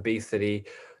rate of obesity,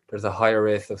 there's a higher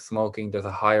rate of smoking, there's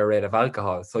a higher rate of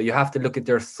alcohol. So you have to look at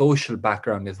their social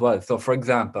background as well. So for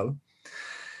example,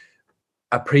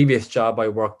 a previous job I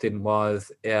worked in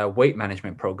was a weight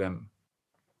management program.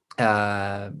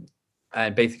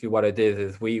 And basically what I did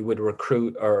is we would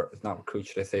recruit, or not recruit,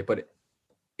 should I say, but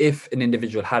if an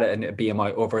individual had a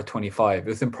BMI over 25, it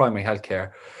was in primary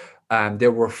healthcare, they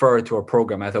were referred to a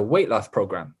program as a weight loss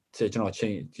program to,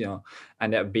 change,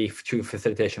 and that would be through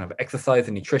facilitation of exercise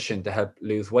and nutrition to help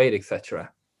lose weight,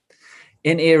 etc.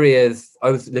 In areas,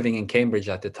 I was living in Cambridge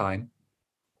at the time,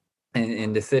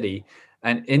 in the city,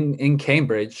 and in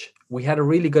Cambridge, we had a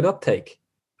really good uptake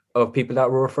of people that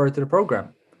were referred to the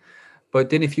program. But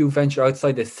then if you venture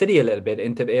outside the city a little bit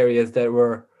into areas that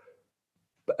were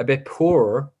a bit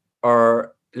poorer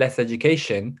or less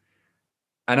education,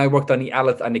 and I worked on the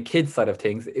adults and the kids side of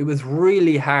things, it was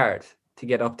really hard to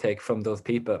get uptake from those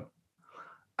people.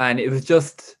 And it was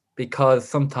just because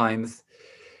sometimes,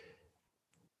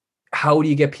 how do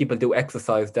you get people to do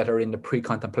exercise that are in the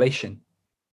pre-contemplation?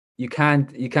 You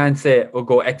can't say, oh,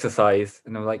 go exercise.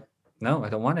 And I'm like, no, I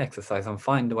don't want to exercise. I'm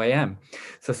fine the way I am.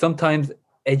 So sometimes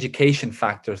education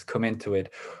factors come into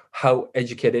it. How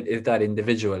educated is that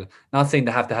individual? Not saying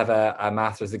they have to have a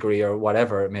master's degree or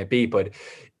whatever it may be, but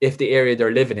if the area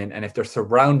they're living in and if they're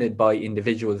surrounded by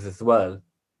individuals as well,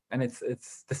 and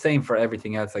it's the same for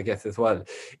everything else, I guess, as well.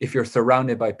 If you're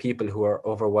surrounded by people who are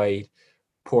overweight,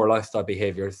 poor lifestyle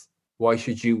behaviors, why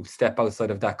should you step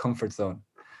outside of that comfort zone?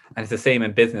 And it's the same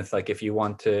in business. Like if you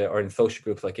want to, or in social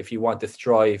groups, like if you want to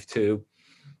strive to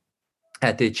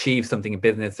achieve something in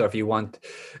business, or if you want,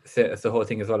 it's the whole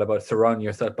thing is all about surrounding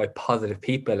yourself by positive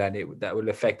people, and that will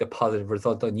affect a positive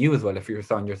result on you as well. If you're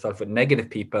surrounding yourself with negative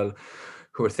people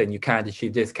who are saying you can't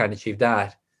achieve this, can't achieve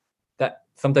that, that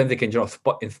sometimes it can just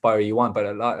inspire you on, but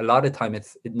a lot of time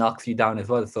it knocks you down as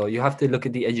well. So you have to look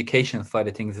at the education side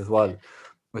of things as well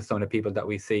with some of the people that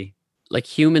we see. Like,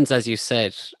 humans, as you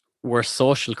said, we're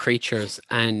social creatures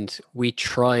and we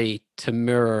try to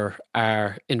mirror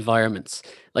our environments.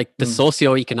 Like, the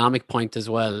socioeconomic point as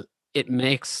well, it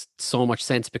makes so much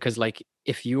sense because, like,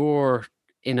 if you're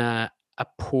in a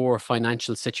poor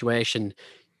financial situation,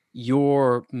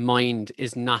 your mind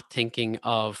is not thinking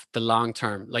of the long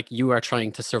term. Like, you are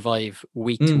trying to survive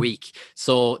week to week.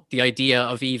 So the idea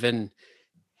of even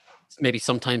maybe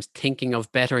sometimes thinking of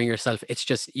bettering yourself, it's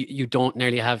just you don't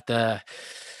nearly have the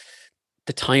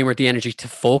time or the energy to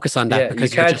focus on that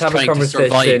because you're just trying to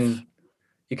survive.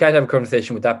 You can't have a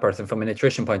conversation with that person from a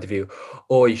nutrition point of view.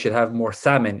 Oh, you should have more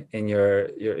salmon in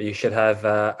you should have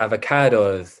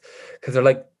avocados, because they're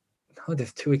like, no,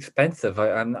 that's too expensive.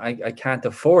 I can't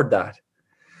afford that.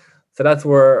 So that's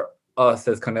where us,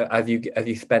 as kind of, as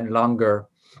you spend longer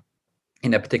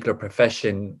in a particular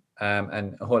profession,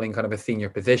 and holding kind of a senior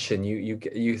position,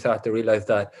 you start to realize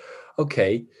that,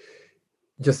 okay,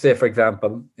 just say, for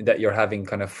example, that you're having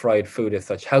kind of fried food as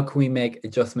such. How can we make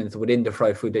adjustments within the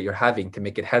fried food that you're having to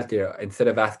make it healthier? Instead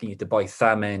of asking you to buy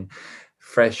salmon,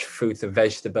 fresh fruits and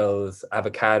vegetables,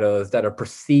 avocados that are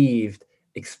perceived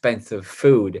expensive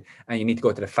food, and you need to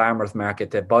go to the farmer's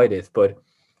market to buy this. But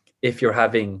if you're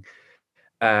having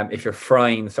If you're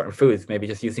frying certain foods, maybe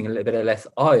just using a little bit of less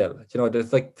oil.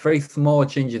 There's like very small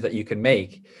changes that you can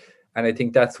make. And I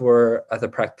think that's where, as a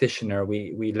practitioner,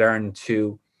 we learn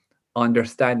to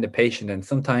understand the patient, and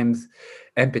sometimes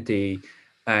empathy,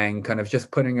 and kind of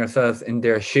just putting ourselves in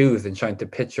their shoes and trying to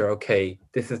picture, okay,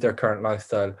 this is their current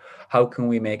lifestyle. How can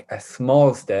we make a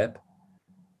small step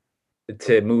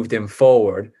to move them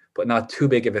forward, but not too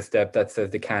big of a step that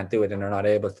says they can't do it and they're not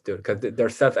able to do it? Because their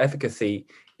self-efficacy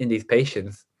in these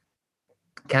patients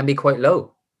can be quite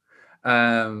low.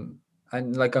 And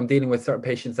like, I'm dealing with certain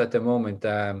patients at the moment,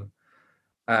 on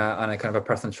a kind of a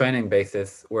personal training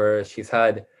basis, where she's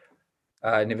had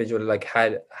an individual like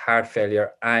had heart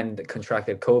failure and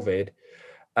contracted COVID.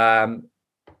 And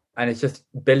it's just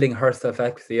building her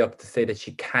self-efficacy up to say that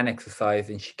she can exercise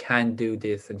and she can do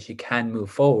this and she can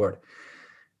move forward.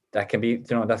 That can be,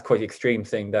 that's quite extreme,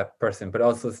 saying that person. But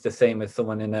also it's the same as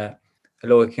someone in a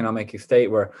low economic state,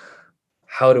 where,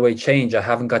 how do I change? I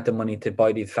haven't got the money to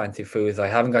buy these fancy foods. I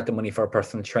haven't got the money for a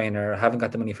personal trainer. I haven't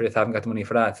got the money for this. I haven't got the money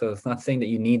for that. So it's not saying that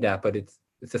you need that, but it's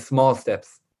the small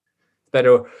steps. It's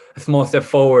better a small step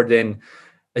forward than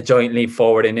a giant leap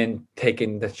forward and then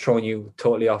throwing you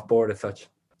totally off board as such.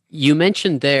 You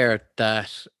mentioned there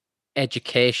that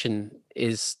education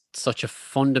is such a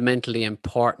fundamentally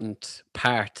important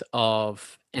part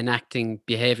of enacting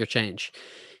behavior change.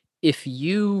 If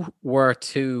you were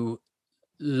to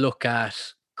look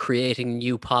at creating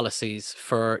new policies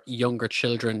for younger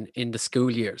children in the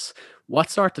school years, what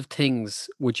sort of things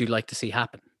would you like to see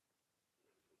happen?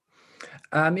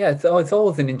 Yeah, it's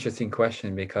always an interesting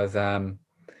question, because the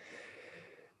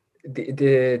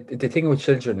thing with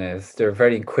children is they're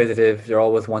very inquisitive. They're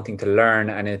always wanting to learn,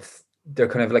 and they're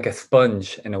kind of like a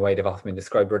sponge, in a way they've often been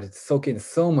described, where they soak in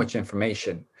so much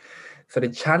information. So the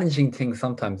challenging thing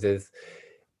sometimes is,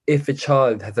 if a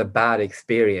child has a bad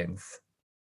experience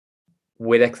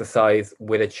with exercise,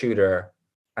 with a tutor,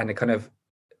 and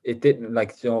it didn't,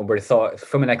 like, where they saw it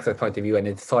from an exercise point of view and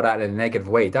it saw that in a negative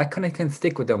way, that kind of can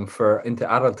stick with them for into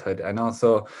adulthood, and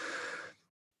also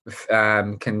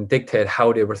can dictate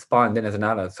how they respond in as an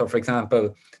adult. So, for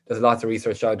example, there's lots of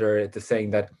research out there that's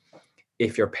saying that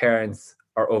if your parents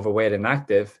are overweight and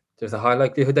active, there's a high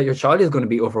likelihood that your child is going to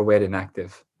be overweight and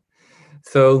active.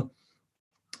 So,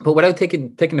 but without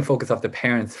taking the focus off the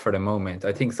parents for the moment,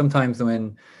 I think sometimes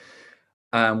when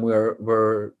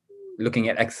we're looking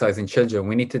at exercise in children,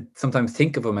 we need to sometimes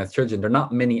think of them as children. They're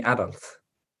not mini adults.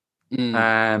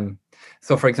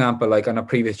 So, for example, like on a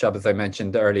previous job, as I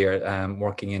mentioned earlier,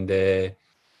 working in the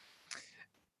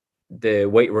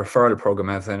weight referral program,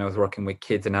 and I was working with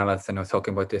kids and adults, and I was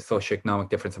talking about the socioeconomic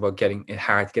difference about getting it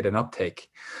hard to get an uptake.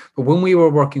 But when we were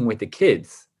working with the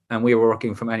kids, and we were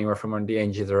working from anywhere from the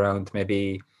ages around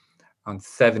maybe on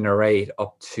 7 or 8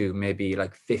 up to maybe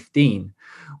like 15,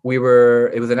 it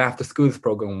was an after schools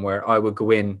program where I would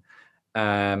go in,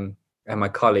 and my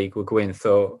colleague would go in.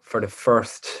 So for the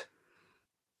first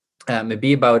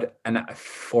maybe about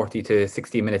 40 to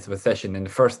 60 minutes of a session, in the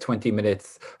first 20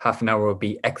 minutes, half an hour would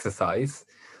be exercise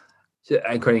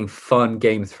and creating fun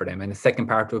games for them, and the second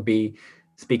part would be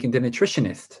speaking to the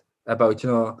nutritionist about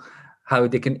how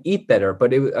they can eat better.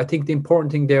 But I think the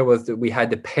important thing there was that we had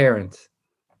the parent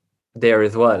there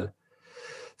as well.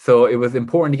 So it was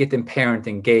important to get the parent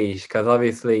engaged, because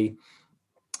obviously,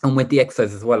 and with the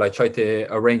exercise as well, I tried to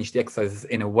arrange the exercises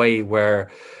in a way where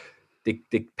the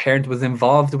parent was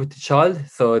involved with the child.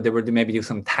 So they would maybe do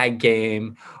some tag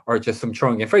game or just some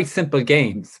throwing game, very simple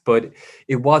games, but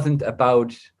it wasn't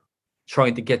about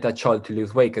trying to get that child to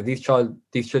lose weight, because these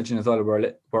children as well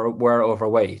were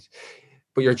overweight.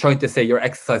 But you're trying to say you're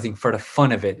exercising for the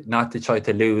fun of it, not to try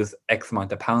to lose X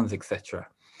amount of pounds, etc.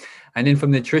 And then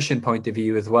from the nutrition point of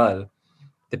view as well,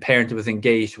 the parent was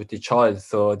engaged with the child.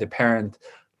 So the parent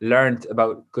learned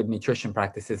about good nutrition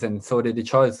practices, and so did the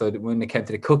child. So that when it came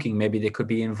to the cooking, maybe they could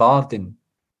be involved in,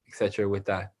 etc. with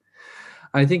that.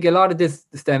 And I think a lot of this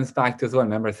stems back to as well.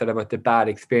 Remember I said about the bad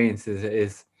experiences,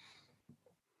 is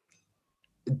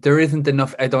there isn't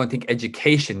enough, I don't think,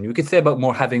 education. You could say about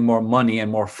having more money and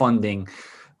more funding.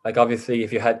 Like, obviously,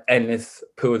 if you had endless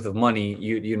pools of money,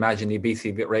 you imagine the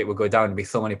obesity rate would go down. There'd be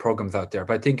so many programs out there.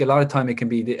 But I think a lot of time it can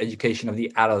be the education of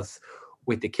the adults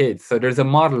with the kids. So there's a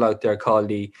model out there called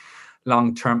the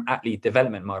long-term athlete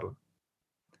development model.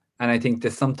 And I think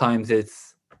that sometimes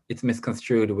it's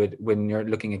misconstrued when you're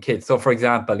looking at kids. So, for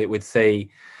example, it would say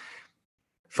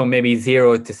from maybe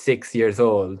 0 to 6 years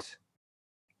old,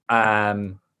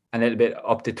 a little bit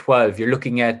up to 12, you're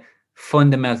looking at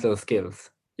fundamental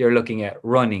skills. You're looking at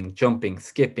running, jumping,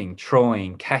 skipping,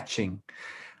 throwing, catching,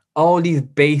 all these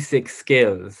basic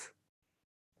skills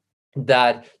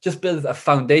that just builds a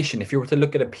foundation. If you were to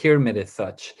look at a pyramid as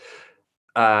such,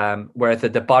 whereas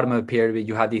at the bottom of the pyramid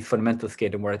you have these fundamental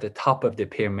skills, and where at the top of the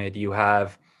pyramid you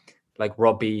have like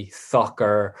rugby,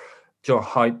 soccer,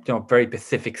 very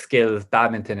specific skills,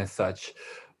 badminton as such.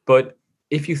 But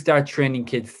if you start training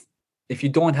kids, if you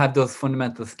don't have those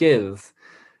fundamental skills,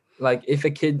 like if a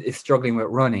kid is struggling with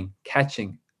running,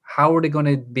 catching, how are they going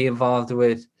to be involved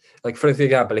with, like for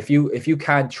example, if you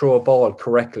can't throw a ball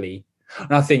correctly, I'm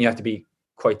not saying you have to be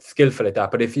quite skillful at that,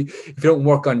 but if you don't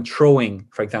work on throwing,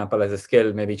 for example, as a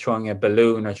skill, maybe throwing a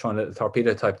balloon or throwing a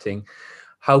torpedo type thing,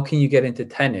 how can you get into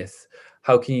tennis?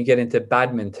 How can you get into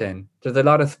badminton? There's a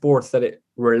lot of sports that it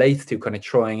relates to, kind of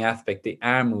throwing aspect, the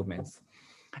arm movements.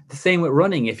 The same with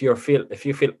running. If you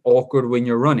feel awkward when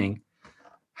you're running,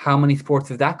 how many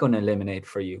sports is that going to eliminate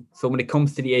for you? So when it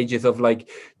comes to the ages of like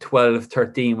 12,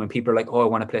 13, when people are like, oh, I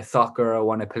want to play soccer, I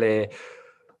want to play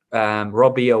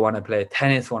rugby, I want to play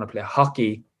tennis, I want to play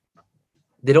hockey,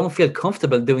 they don't feel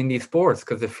comfortable doing these sports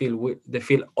because they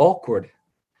feel awkward.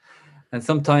 And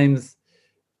sometimes,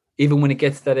 even when it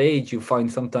gets to that age, you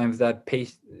find sometimes that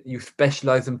you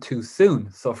specialize them too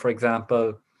soon. So for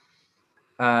example,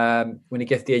 when it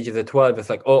gets to the ages of 12, it's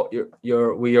like, oh,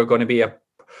 you're going to be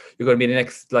the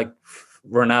next like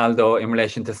Ronaldo in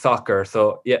relation to soccer.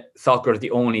 So yeah, soccer is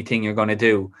the only thing you're going to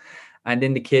do. And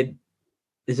then the kid,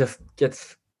 it just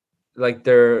gets like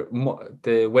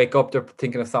they wake up, they're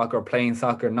thinking of soccer, playing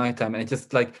soccer at nighttime, and it's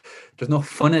just like there's no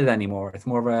fun in it anymore. It's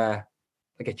more of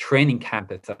a training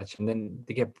camp as such, and then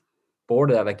they get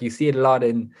bored of that. Like you see it a lot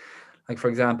in, like for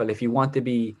example, if you want to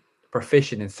be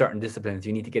proficient in certain disciplines,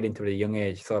 you need to get into it at a young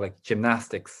age. So like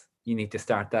gymnastics, you need to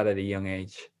start that at a young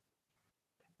age.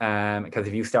 Because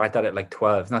if you start that at like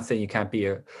 12, it's not saying you can't be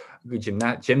a good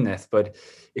gymnast, but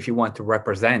if you want to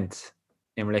represent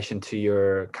in relation to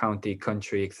your county,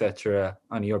 country, etc.,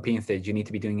 on a European stage, you need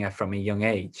to be doing that from a young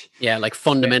age. Yeah, like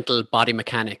fundamental body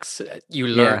mechanics. You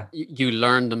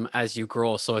learn them as you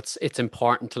grow. So it's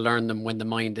important to learn them when the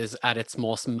mind is at its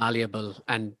most malleable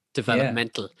and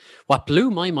developmental. What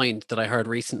blew my mind that I heard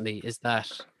recently is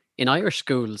that in Irish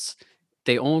schools,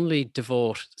 they only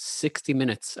devote 60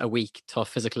 minutes a week to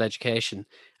physical education.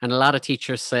 And a lot of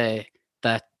teachers say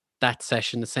that that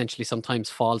session essentially sometimes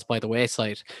falls by the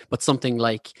wayside. But something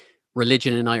like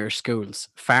religion in Irish schools,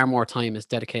 far more time is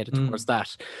dedicated towards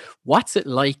that. What's it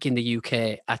like in the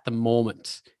UK at the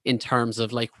moment in terms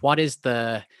of like what is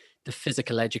the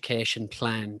physical education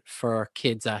plan for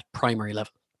kids at primary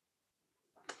level?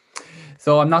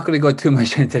 So I'm not going to go too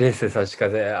much into this as such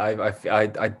because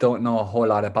I don't know a whole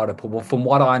lot about it. But from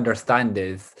what I understand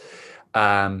is,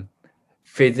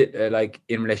 like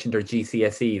in relation to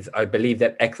GCSEs, I believe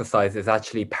that exercise is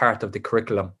actually part of the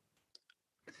curriculum.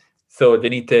 So they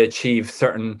need to achieve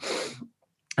certain.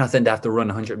 Not saying they have to run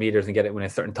 100 meters and get it within a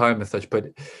certain time as such, but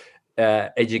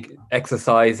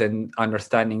exercise and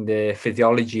understanding the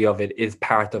physiology of it is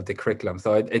part of the curriculum.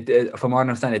 So from my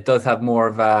understanding, it does have more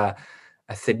of a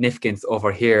significance over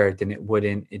here than it would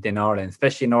in Ireland,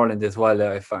 especially in Ireland as well.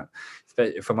 I found,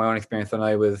 from my own experience, when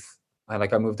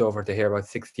I moved over to here about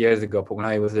 6 years ago, but when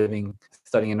I was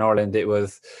studying in Ireland, it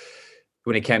was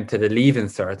when it came to the Leaving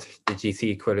Cert, the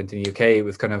GC equivalent in the UK, it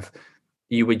was kind of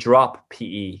you would drop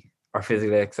PE or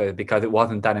physical exercise because it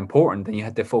wasn't that important, and you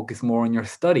had to focus more on your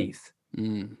studies.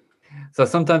 So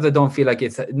sometimes I don't feel like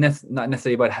it's not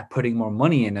necessarily about putting more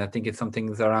money in. I think it's some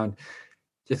things around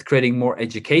just creating more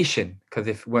education,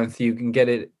 because once you can get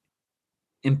it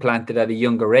implanted at a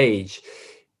younger age,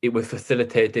 it will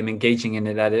facilitate them engaging in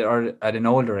it at an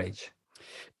older age.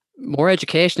 More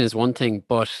education is one thing,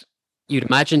 but you'd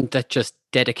imagine that just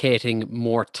dedicating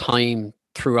more time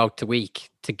throughout the week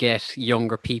to get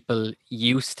younger people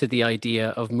used to the idea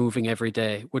of moving every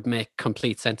day would make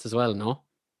complete sense as well, no?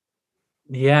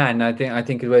 Yeah, and I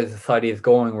think the way society is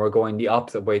going, we're going the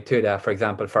opposite way to that. For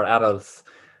example, for adults,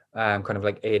 kind of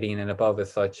like 18 and above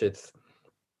as such, it's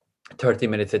 30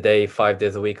 minutes a day, 5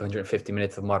 days a week, 150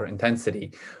 minutes of moderate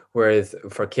intensity. Whereas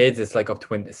for kids, it's like up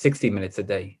to 60 minutes a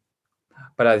day.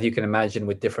 But as you can imagine,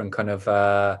 with different kind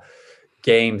of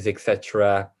games,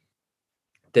 etc.,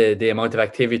 the amount of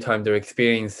activity time they're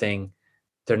experiencing,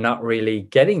 they're not really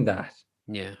getting that.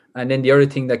 Yeah. And then the other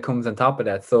thing that comes on top of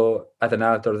that, so as an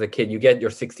adult or as a kid, you get your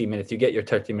 60 minutes, you get your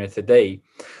 30 minutes a day.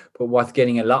 But what's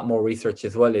getting a lot more research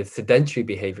as well is sedentary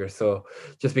behavior. So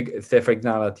just say, for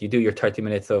example, you do your 30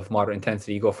 minutes of moderate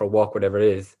intensity, you go for a walk, whatever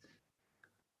it is.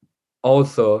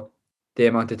 Also, the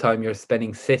amount of time you're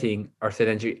spending sitting or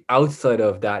sedentary outside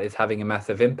of that is having a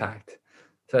massive impact.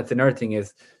 So that's another thing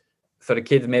is, so the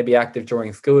kids may be active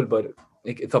during school, but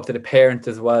it's up to the parent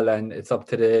as well, and it's up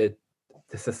to the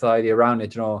society around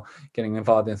it, getting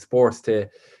involved in sports to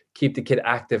keep the kid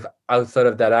active outside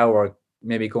of that hour,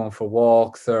 maybe going for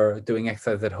walks or doing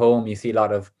exercise at home. You see a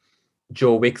lot of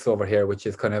Joe Wicks over here, which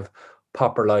is kind of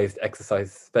popularized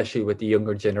exercise, especially with the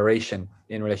younger generation,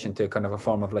 in relation to kind of a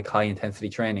form of like high intensity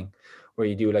training, where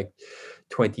you do like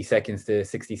 20 seconds to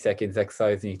 60 seconds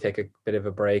exercise and you take a bit of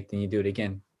a break, then you do it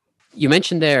again. You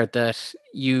mentioned there that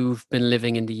you've been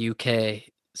living in the UK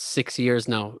 6 years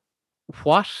now.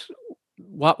 What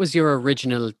what was your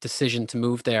original decision to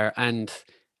move there, and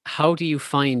how do you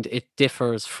find it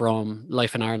differs from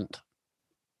life in Ireland?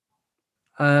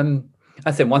 I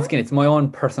said, once again, it's my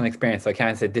own personal experience. So I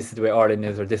can't say this is the way Ireland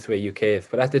is or this way UK is.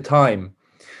 But at the time,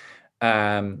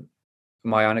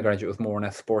 my undergraduate was more in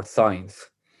a sports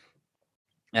science.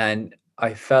 And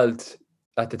I felt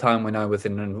at the time when I was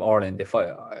in Ireland, if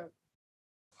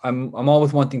I'm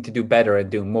always wanting to do better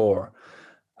and do more,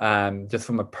 just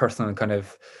from a personal kind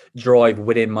of drive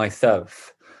within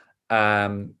myself.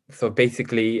 So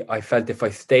basically, I felt if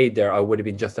I stayed there, I would have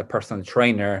been just a personal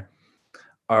trainer,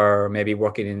 or maybe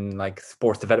working in like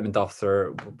sports development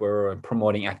officer, where I'm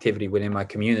promoting activity within my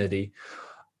community,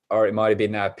 or it might have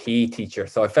been a PE teacher.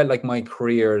 So I felt like my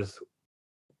career's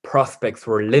prospects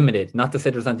were limited. Not to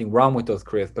say there's anything wrong with those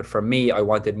careers, but for me, I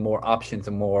wanted more options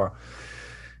and more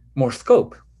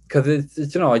scope, because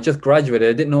it's I just graduated.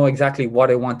 I didn't know exactly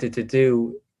what I wanted to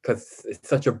do, because it's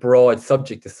such a broad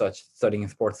subject as such, studying in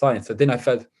sports science. So then I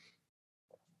felt,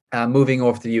 moving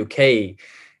over to the UK,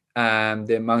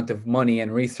 the amount of money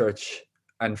and research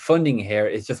and funding here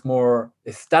is just more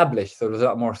established, so there's a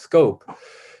lot more scope.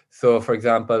 So for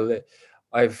example,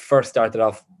 I first started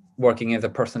off working as a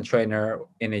personal trainer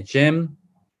in a gym,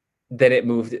 then it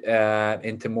moved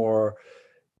into more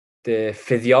the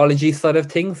physiology side of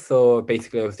things. So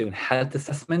basically I was doing health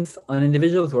assessments on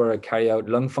individuals, where I carry out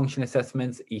lung function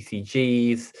assessments,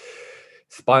 ECGs,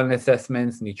 spinal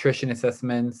assessments, nutrition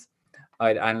assessments.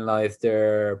 I'd analyze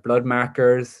their blood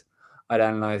markers. I'd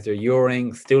analyze their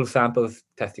urine, stool samples,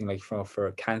 testing like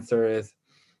for cancer.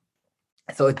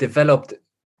 So it developed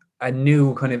a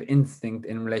new kind of instinct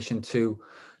in relation to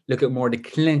look at more the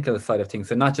clinical side of things.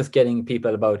 So not just getting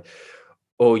people about,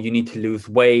 oh, you need to lose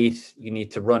weight, you need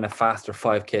to run a faster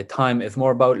 5K time. It's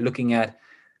more about looking at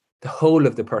the whole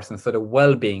of the person, so the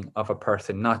well-being of a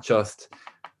person, not just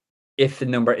if the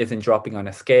number isn't dropping on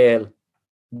a scale,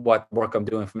 what work I'm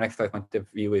doing from an exercise point of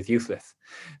view is useless.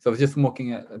 So I was just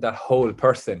looking at that whole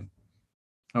person.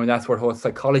 I mean, that's where whole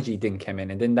psychology didn't come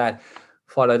in. And then that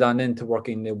followed on into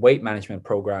working the weight management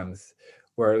programs,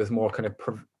 where it was more kind of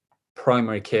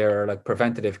primary care, or like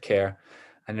preventative care.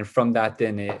 And then from that,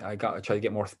 then I tried to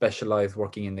get more specialized,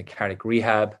 working in the cardiac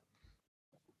rehab.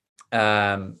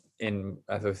 In,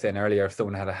 as I was saying earlier, if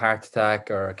someone had a heart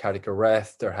attack or a cardiac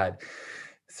arrest or had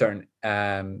certain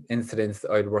incidents,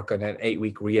 I'd work on an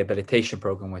 8-week rehabilitation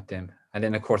program with them. And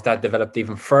then of course that developed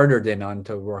even further then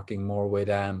onto working more with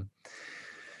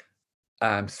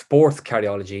sports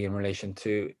cardiology in relation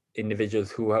to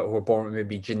individuals who were born with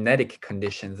maybe genetic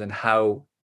conditions, and how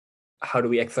do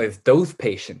we exercise those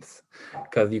patients,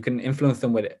 because you can influence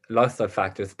them with lifestyle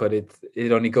factors, but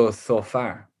it only goes so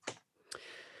far.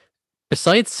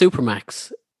 Besides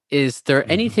Supermax, is there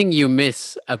anything you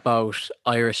miss about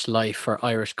Irish life or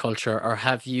Irish culture, or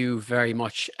have you very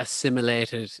much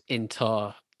assimilated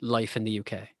into life in the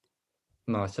UK?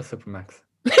 No, it's just Supermax.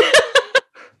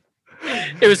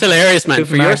 It was hilarious, man.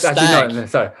 For your Supermax, actually, stag, no,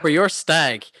 sorry. for your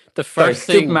stag, the Sorry, first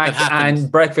thing that Supermax happened.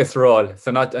 and breakfast roll.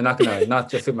 So not gonna, not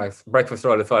just Supermax, breakfast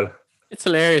roll as well. It's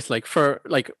hilarious. Like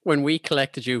when we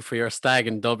collected you for your stag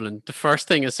in Dublin, the first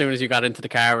thing as soon as you got into the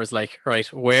car was like, right,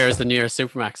 where's the nearest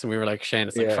Supermax? And we were like, Shane,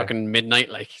 it's like Yeah. fucking midnight.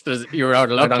 Like you were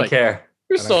out of I luck. don't Like care.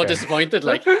 you're I don't so care. disappointed.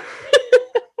 Like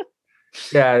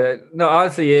Yeah, no,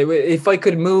 honestly, if I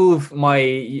could move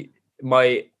my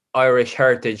Irish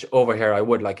heritage over here, I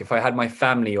would. Like, if I had my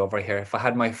family over here, if I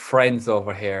had my friends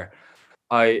over here,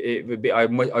 I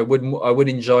would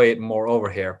enjoy it more over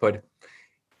here. But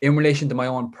in relation to my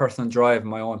own personal drive,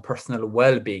 my own personal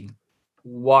well-being,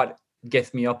 what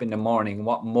gets me up in the morning,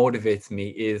 what motivates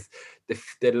me is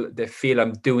the feel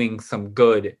I'm doing some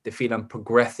good, the feel I'm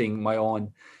progressing my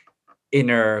own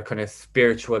inner kind of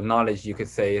spiritual knowledge, you could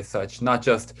say, as such. Not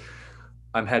just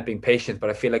I'm helping patients, but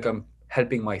I feel like I'm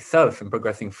helping myself and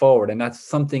progressing forward. And that's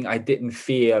something I didn't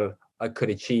feel I could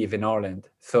achieve in Ireland.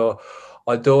 So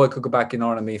although I could go back in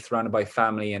Ireland and be surrounded by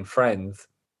family and friends,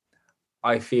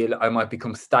 I feel I might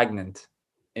become stagnant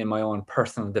in my own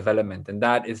personal development. And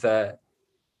that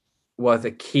was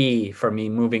a key for me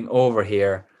moving over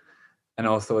here, and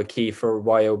also a key for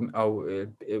why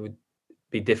it would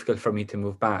be difficult for me to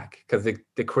move back, because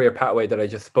the career pathway that I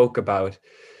just spoke about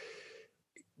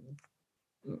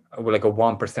with like a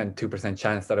 1%, 2%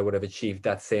 chance that I would have achieved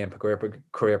that same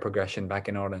career progression back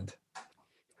in Ireland.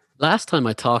 Last time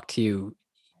I talked to you,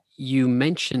 you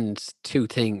mentioned two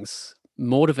things: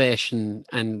 motivation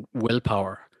and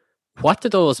willpower. What do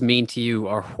those mean to you,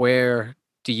 or where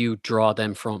do you draw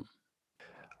them from?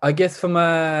 I guess from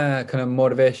a kind of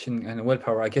motivation and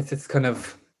willpower, I guess it's kind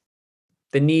of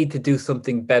the need to do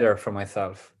something better for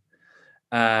myself.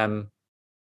 Um,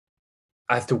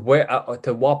 as to where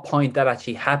to what point that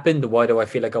actually happened, why do I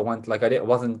feel like I want, like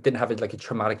didn't have it like a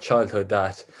traumatic childhood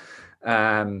that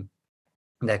um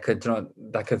that could,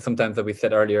 that could sometimes, that we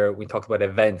said earlier, we talked about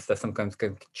events that sometimes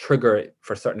can trigger it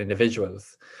for certain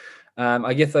individuals.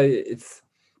 I guess it's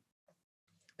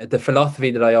the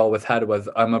philosophy that I always had was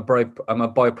I'm a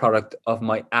byproduct of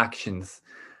my actions,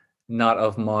 not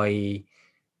of my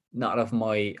not of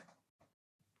my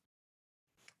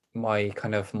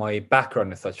kind of my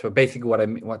background as such. So basically what I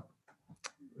mean, what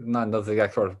not those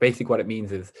exact sort of basic what it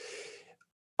means is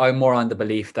I'm more on the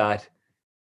belief that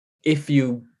if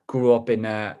you grew up in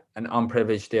an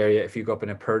unprivileged area, if you grew up in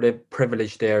a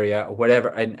privileged area, or whatever,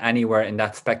 and anywhere in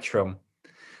that spectrum,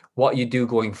 what you do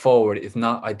going forward is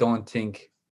not, I don't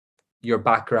think your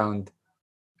background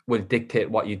will dictate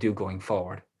what you do going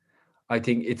forward. I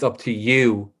think it's up to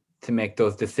you to make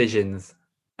those decisions,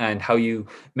 and how you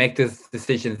make those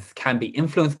decisions can be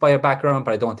influenced by your background,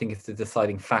 but I don't think it's the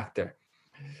deciding factor.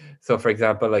 So, for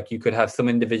example, like you could have some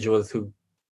individuals who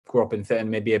grew up in, say,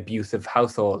 maybe abusive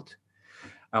household,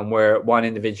 and where one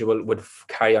individual would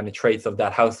carry on the traits of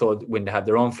that household when they have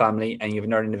their own family, and you have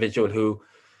another individual who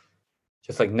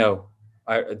just like, no,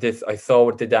 I saw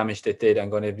what the damage it did. I'm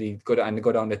going to be good and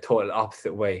go down the total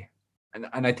opposite way.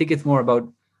 And I think it's more about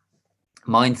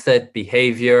mindset,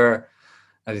 behavior,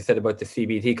 as you said about the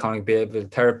CBT, cognitive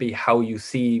behavioral therapy, how you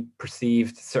see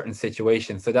perceived certain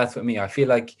situations. So that's what me. I feel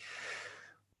like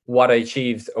what I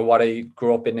achieved or what I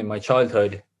grew up in my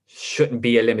childhood shouldn't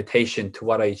be a limitation to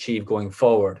what I achieve going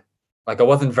forward. Like I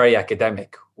wasn't very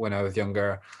academic when I was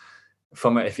younger.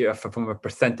 From a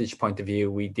percentage point of view,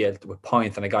 we dealt with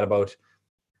points, and I got about,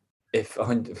 if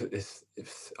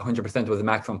 100% was the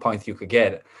maximum points you could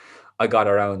get, I got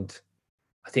around,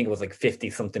 I think it was like 50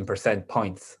 something percent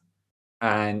points.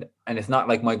 And it's not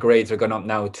like my grades are going up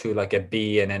now to like a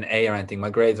B and an A or anything. My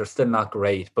grades are still not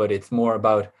great, but it's more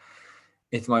about,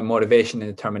 it's my motivation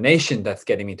and determination that's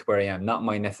getting me to where I am, not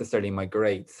necessarily my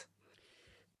grades.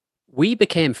 We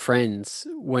became friends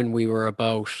when we were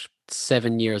about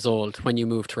 7 years old, when you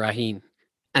moved to Raheen.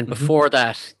 And Mm-hmm. before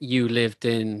that, you lived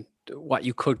in what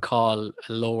you could call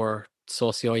a lower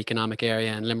socioeconomic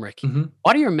area in Limerick. Mm-hmm.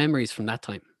 What are your memories from that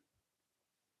time?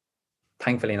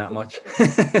 Thankfully, not much.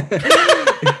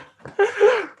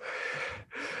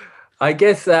 I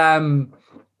guess I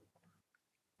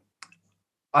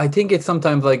think it's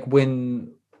sometimes like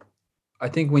when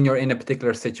you're in a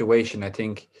particular situation, I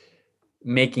think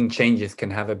making changes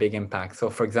can have a big impact. So,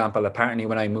 for example, apparently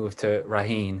when I moved to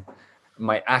Raheen,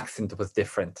 my accent was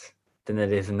different than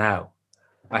it is now.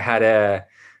 I had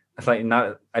it's like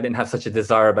not, I didn't have such a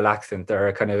desirable accent,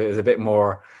 or kind of, it was a bit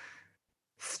more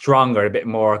stronger, a bit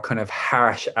more kind of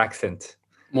harsh accent.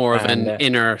 More of And an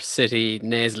inner city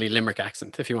nasally Limerick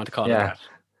accent, if you want to call it yeah, that.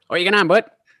 What are you going on, bud?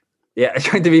 yeah,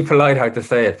 trying to be polite how to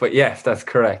say it, but yes, that's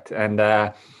correct. And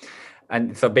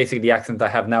so basically the accent I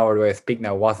have now, or the way I speak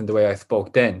now, wasn't the way I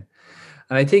spoke then.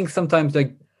 And I think sometimes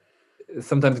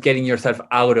getting yourself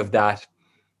out of that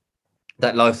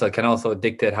lifestyle can also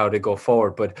dictate how to go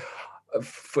forward. But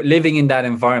for living in that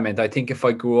environment, I think if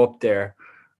I grew up there,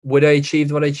 would I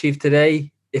achieve what I achieved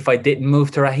today if I didn't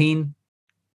move to Raheen?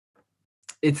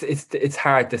 It's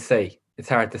hard to say. It's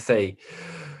hard to say,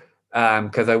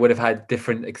 because I would have had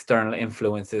different external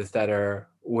influences that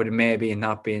would maybe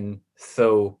not been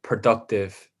so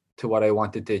productive to what I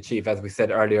wanted to achieve. As we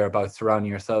said earlier about surrounding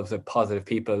yourselves with positive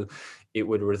people, it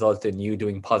would result in you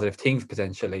doing positive things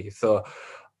potentially. So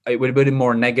it would have been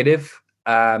more negative.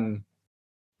 So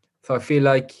I feel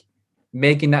like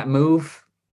making that move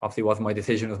obviously wasn't my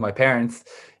decision, it was my parents.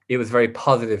 It was very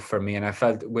positive for me, and I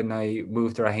felt when I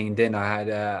moved to Raheen then I had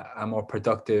a more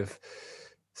productive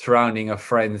surrounding of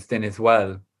friends then as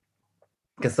well.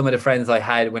 Because some of the friends I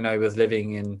had when I was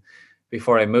living in,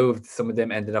 before I moved, some of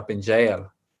them ended up in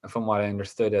jail, from what I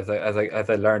understood as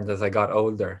I learned as I got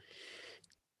older.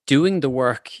 Doing the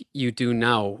work you do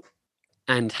now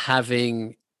and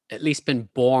having at least been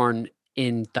born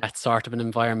in that sort of an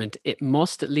environment, it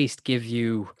must at least give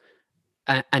you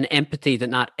an empathy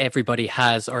that not everybody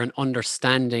has, or an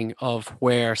understanding of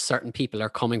where certain people are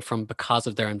coming from because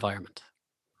of their environment.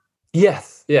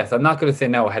 Yes, yes. I'm not going to say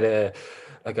no. I had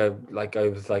I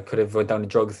was like could have went down the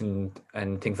drugs and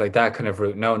things like that kind of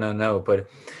route. No, no, no. But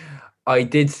I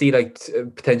did see like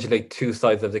potentially like two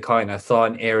sides of the coin. I saw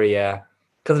an area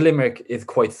because Limerick is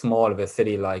quite small of a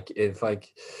city. Like it's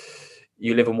like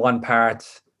you live in one part,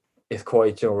 it's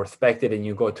quite respected, and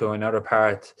you go to another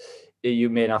part, you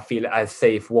may not feel as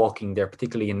safe walking there,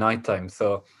 particularly in nighttime.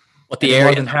 So, But and the it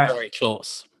areas wasn't are hard. very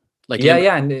close. Like Yeah, Limerick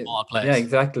yeah, is and a small yeah, place.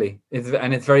 exactly.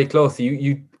 It's very close.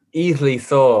 You easily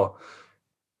saw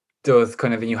those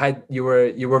kind of, and you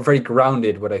were very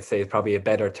grounded. What I say is probably a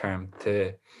better term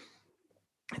to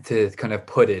kind of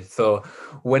put it. So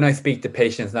when I speak to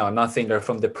patients now, I'm not saying they're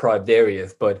from deprived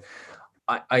areas, but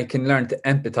I can learn to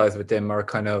empathize with them or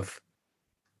kind of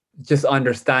just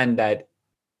understand that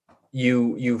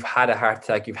you've had a heart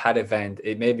attack, you've had a vent.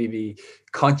 It maybe be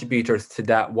contributors to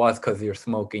that was because of your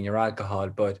smoking, your alcohol,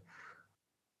 but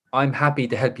I'm happy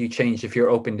to help you change if you're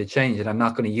open to change. And I'm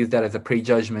not going to use that as a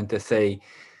prejudgment to say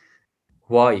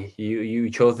why you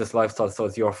chose this lifestyle, so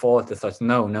it's your fault as such.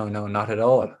 No, no, no, not at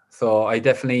all. So I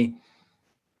definitely,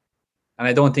 and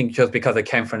I don't think just because I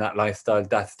came from that lifestyle,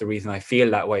 that's the reason I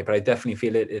feel that way. But I definitely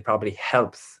feel it probably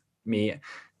helps me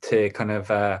to kind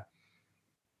of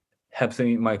helps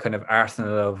me my kind of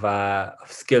arsenal of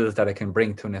skills that I can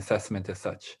bring to an assessment as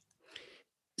such.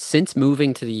 Since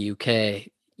moving to the UK,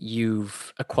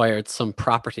 you've acquired some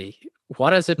property.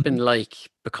 What has it been like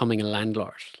becoming a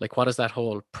landlord? Like, what has that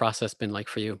whole process been like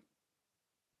for you?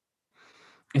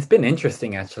 It's been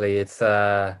interesting actually. It's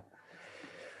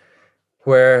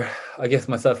where I guess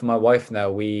myself and my wife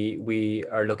now we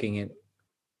are looking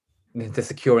into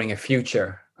securing a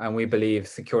future, and we believe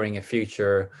securing a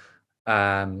future,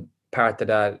 part of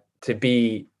that to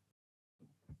be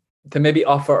to maybe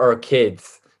offer our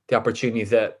kids the opportunities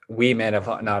that we may have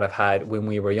not have had when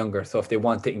we were younger. So if they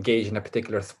want to engage in a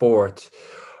particular sport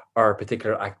or a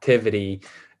particular activity,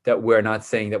 that we're not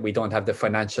saying that we don't have the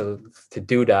financial to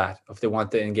do that. If they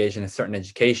want to engage in a certain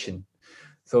education,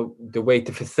 so the way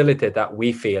to facilitate that,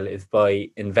 we feel, is by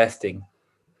investing.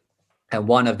 And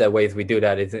one of the ways we do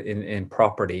that is in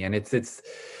property, and it's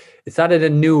added a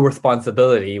new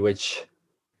responsibility, which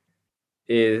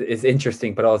is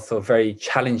interesting, but also very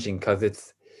challenging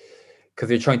because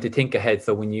you're trying to think ahead.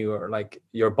 So when you are like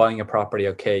you're buying a property,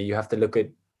 okay, you have to look at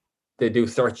they do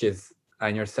searches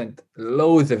and you're sent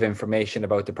loads of information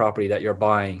about the property that you're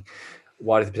buying.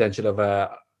 What is the potential of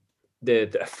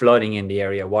the flooding in the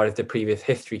area? What is the previous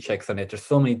history checks on it? There's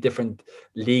so many different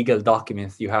legal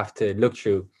documents you have to look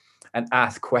through and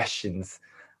ask questions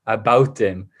about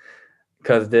them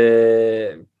because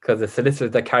the solicitors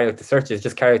that carry out the searches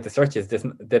just carry out the searches.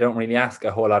 They don't really ask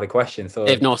a whole lot of questions. They So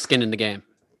have no skin in the game.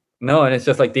 no, and it's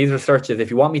just like these researchers,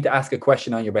 if you want me to ask a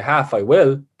question on your behalf, I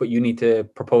will, but you need to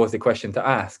propose the question to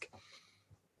ask.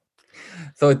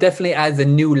 So it definitely adds a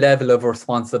new level of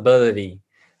responsibility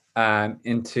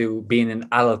into being an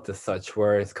adult as such,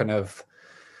 where it's kind of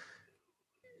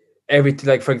every,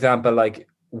 like, for example, like,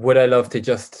 would I love to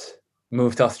just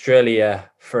move to Australia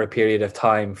for a period of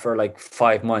time for like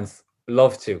 5 months?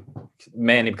 Love to,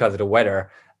 mainly because of the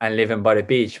weather and living by the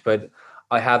beach. But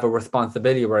I have a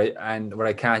responsibility where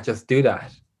I can't just do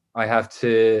that. I have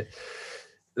to,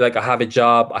 like, I have a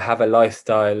job, I have a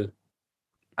lifestyle,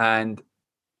 and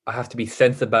I have to be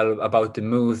sensible about the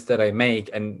moves that I make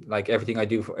and like everything I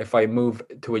do. If I move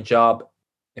to a job,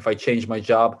 if I change my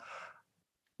job,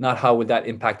 not how will that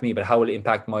impact me, but how will it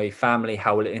impact my family?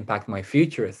 How will it impact my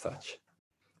future as such?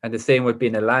 And the same with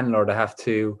being a landlord. I have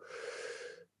to,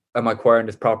 am I acquiring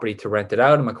this property to rent it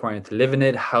out? Am I acquiring to live in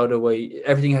it? How do I,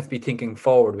 everything has to be thinking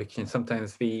forward, which can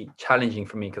sometimes be challenging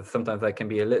for me because sometimes I can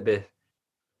be a little bit,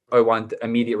 I want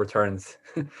immediate returns.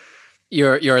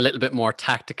 You're a little bit more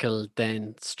tactical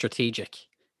than strategic.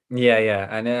 Yeah, yeah.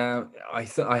 And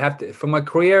I have to, for my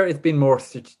career, it's been more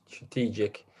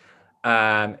strategic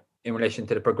in relation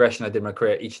to the progression I did in my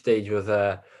career. Each stage was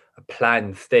a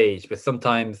planned stage, but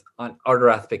sometimes on other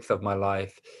aspects of my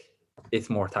life, it's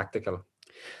more tactical.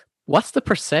 What's the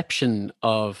perception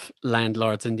of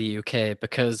landlords in the UK?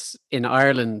 Because in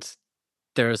Ireland,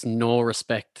 there's no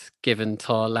respect given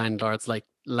to landlords. Like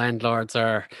landlords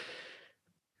are,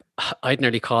 I'd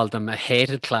nearly call them a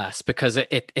hated class because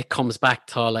it comes back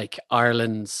to like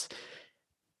Ireland's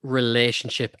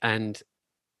relationship and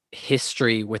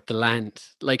history with the land.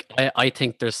 Like I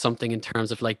think there's something in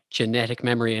terms of like genetic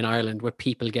memory in Ireland with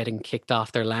people getting kicked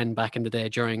off their land back in the day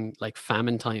during like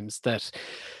famine times that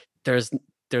there's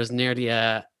there's nearly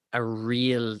a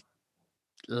real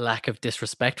lack of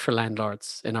disrespect for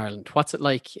landlords in Ireland. What's it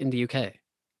like in the UK?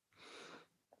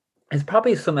 There's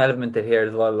probably some element in here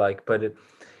as well, like, but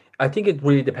I think it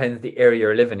really depends the area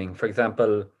you're living in. For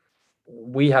example,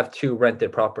 we have two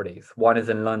rented properties. One is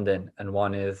in London and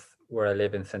one is where I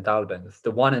live in St Albans.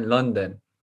 The one in London,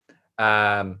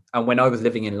 and when I was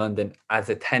living in London as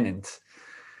a tenant,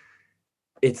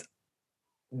 it's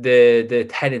the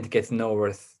tenant gets no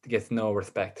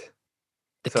respect.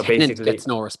 The So tenant basically, gets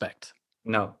no respect.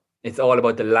 no, it's all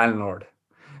about the landlord.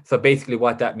 So basically,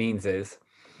 what that means is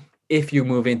if you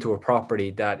move into a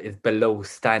property that is below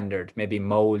standard, maybe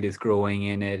mold is growing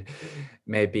in it,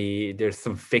 maybe there's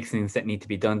some fixings that need to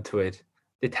be done to it,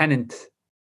 the tenant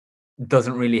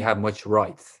doesn't really have much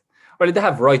rights. Well, they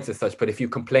have rights as such, but if you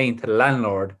complain to the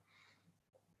landlord,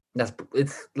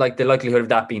 it's like the likelihood of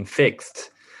that being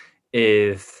fixed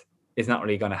is not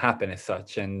really going to happen as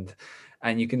such. And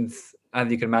you can, as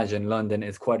you can imagine, London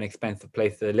is quite an expensive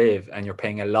place to live, and you're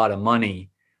paying a lot of money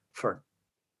for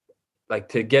like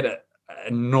to get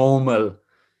a normal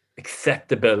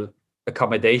acceptable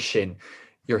accommodation.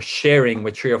 You're sharing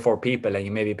with 3 or 4 people and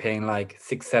you may be paying like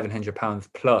 £600-700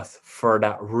 plus for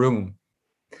that room.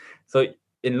 So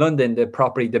in London, the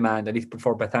property demand, at least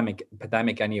before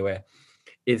pandemic anyway,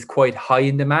 is quite high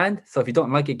in demand. So if you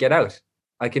don't like it, get out.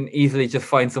 I can easily just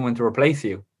find someone to replace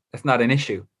you. That's not an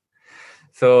issue.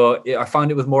 So I found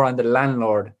it was more on the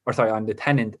landlord, or sorry, on the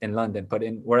tenant in London. But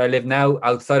in where I live now,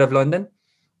 outside of London,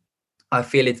 I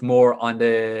feel it's more on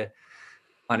a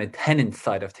tenant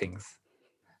side of things.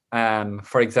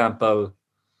 For example,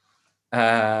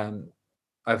 um,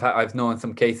 I've known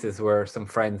some cases where some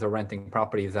friends are renting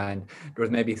properties and there was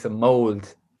maybe some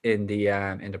mold in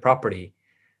the property,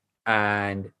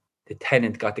 and the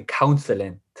tenant got the council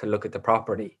in to look at the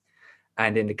property,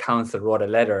 and then the council wrote a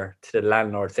letter to the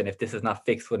landlord saying if this is not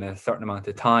fixed within a certain amount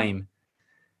of time,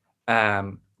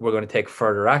 we're going to take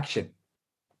further action.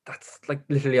 That's like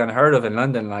literally unheard of in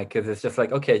London, like, because it's just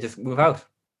like, okay, just move out.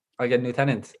 I get new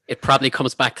tenants. It probably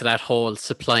comes back to that whole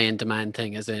supply and demand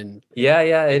thing, as in Yeah,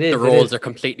 it the is. It roles is. are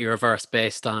completely reversed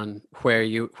based on where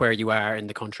you are in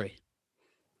the country.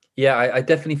 Yeah, I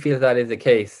definitely feel that is the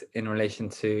case in relation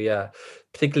to, yeah,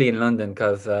 particularly in London,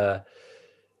 because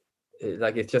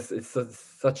like it's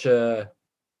such a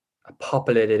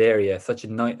populated area, such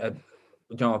you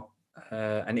know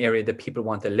an area that people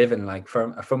want to live in. Like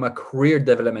from a career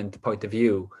development point of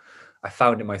view, I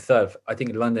found it myself. I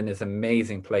think London is an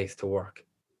amazing place to work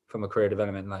from a career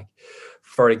development. Like,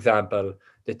 for example,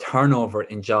 the turnover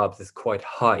in jobs is quite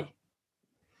high.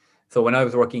 So when I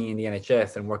was working in the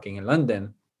NHS and working in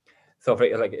London, so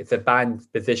for, like, it's a band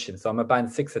position. So I'm a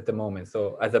band 6 at the moment.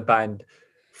 So as a band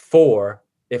 4,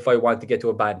 if I want to get to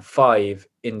a band 5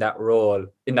 in that role,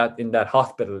 in that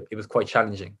hospital, it was quite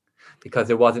challenging because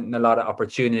there wasn't a lot of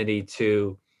opportunity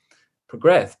to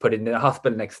progress. But in the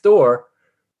hospital next door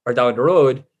or down the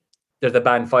road, there's a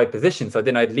band 5 position. So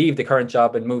then I'd leave the current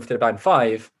job and move to the band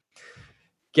 5,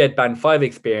 get band 5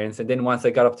 experience. And then once I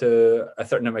got up to a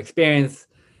certain number of experience,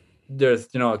 there's,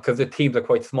 because the teams are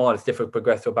quite small, it's difficult to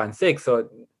progress to a band 6. So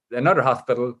another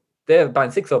hospital, they have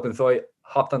band 6 open, so I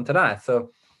hopped onto that.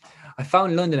 So I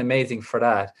found London amazing for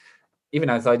that, even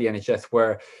outside the NHS,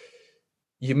 where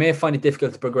you may find it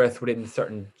difficult to progress within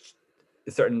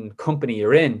a certain company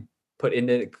you're in, but in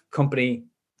the company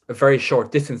a very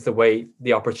short distance away,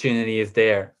 the opportunity is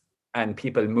there and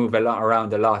people move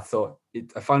around a lot. So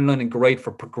I found London great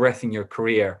for progressing your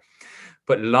career,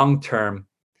 but long term,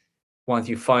 once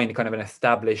you find kind of an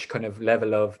established kind of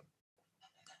level of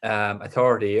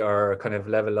authority or kind of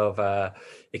level of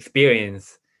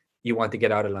experience, you want to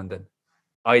get out of London.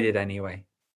 I did anyway.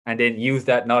 And then use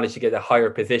that knowledge to get a higher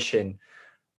position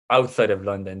outside of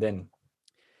London then.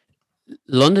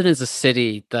 London is a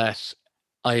city that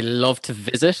I love to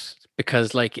visit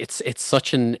because like it's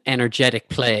such an energetic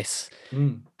place, So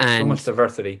much and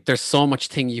diversity. there's so much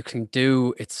thing you can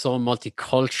do. It's so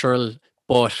multicultural,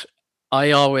 but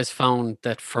I always found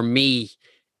that for me,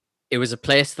 it was a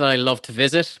place that I love to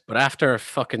visit, but after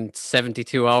fucking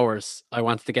 72 hours, I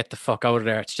wanted to get the fuck out of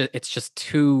there. It's just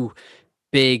too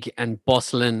big and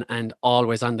bustling and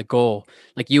always on the go.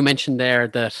 Like you mentioned there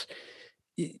that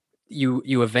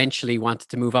you eventually wanted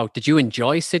to move out. Did you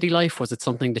enjoy city life? Was it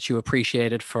something that you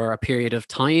appreciated for a period of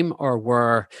time, or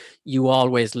were you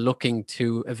always looking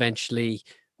to eventually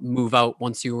move out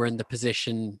once you were in the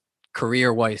position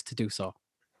career-wise to do so?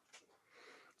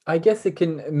 I guess it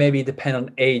can maybe depend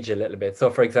on age a little bit. So,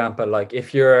 for example, like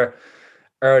if you're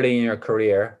early in your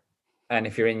career, and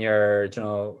if you're in your,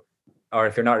 or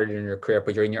if you're not early in your career,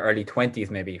 but you're in your early 20s,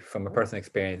 maybe from a personal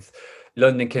experience,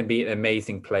 London can be an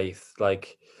amazing place.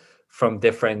 Like from the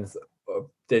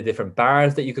different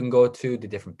bars that you can go to, the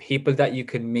different people that you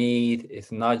can meet.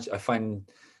 It's not, I find,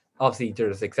 obviously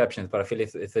there's exceptions, but I feel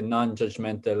it's a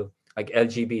non-judgmental Like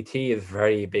LGBT is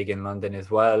very big in London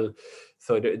as well.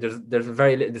 So there's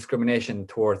very little discrimination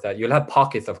towards that. You'll have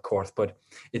pockets, of course, but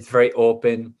it's very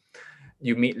open.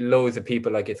 You meet loads of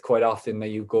people. Like it's quite often that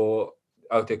you go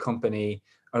out to a company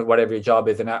or whatever your job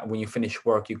is, and when you finish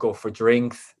work, you go for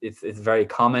drinks. It's very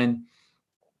common.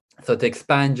 So to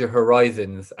expand your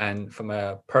horizons and from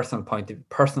a personal point of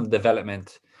personal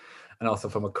development and also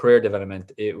from a career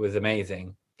development, it was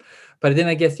amazing. But then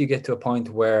I guess you get to a point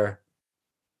where,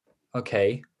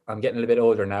 okay, I'm getting a little bit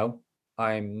older now.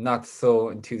 I'm not so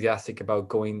enthusiastic about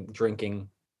going drinking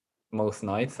most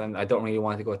nights, and I don't really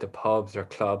want to go to pubs or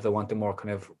clubs. I want a more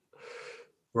kind of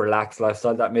relaxed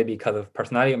lifestyle. That may be because of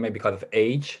personality, or maybe because of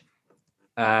age.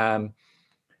 Um,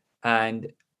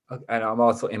 and and I'm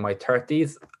also in my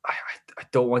 30s. I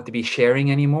don't want to be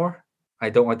sharing anymore. I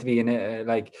don't want to be in a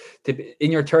like to be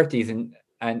in your 30s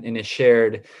and in a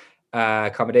shared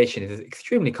accommodation is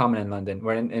extremely common in London.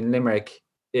 Where in Limerick,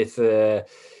 it's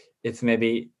it's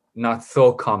maybe not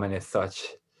so common as such.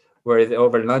 Whereas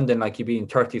over in London, like you be in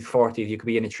 30s, 40s, you could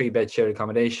be in a 3-bed shared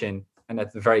accommodation, and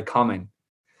that's very common.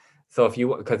 So if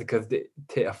you because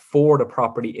to afford a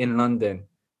property in London,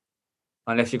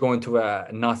 unless you're going to a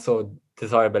not so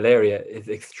desirable area, is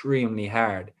extremely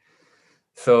hard.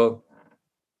 So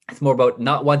it's more about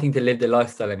not wanting to live the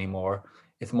lifestyle anymore.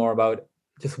 It's more about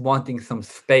just wanting some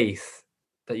space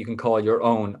that you can call your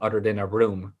own other than a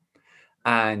room.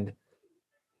 And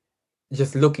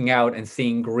just looking out and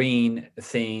seeing green,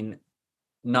 seeing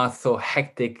not so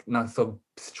hectic, not so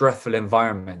stressful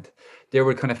environment. There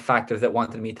were kind of factors that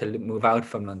wanted me to move out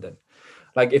from London.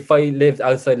 Like if I lived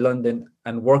outside London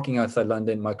and working outside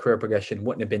London, my career progression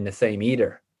wouldn't have been the same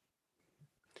either.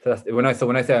 So that's when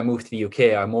I say I moved to the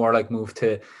UK, I more like moved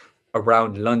to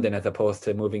around London as opposed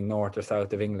to moving north or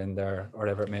south of England or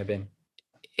whatever it may have been.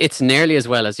 It's nearly as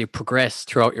well as you progress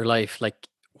throughout your life, like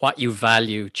what you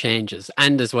value changes.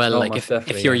 And as well, Oh, like most if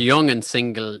definitely, you're yeah. young and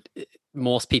single,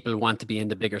 most people want to be in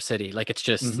the bigger city. Like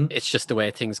Mm-hmm. it's just the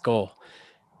way things go.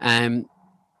 Um,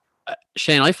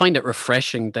 Shane, I find it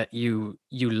refreshing that you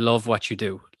love what you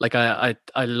do. Like I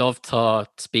love to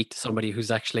speak to somebody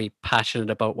who's actually passionate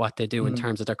about what they do in Mm.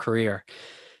 terms of their career.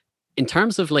 In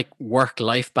terms of like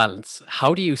work-life balance,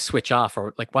 how do you switch off,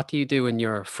 or like what do you do in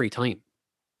your free time?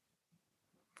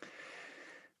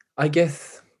 I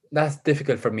guess that's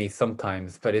difficult for me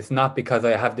sometimes, but it's not because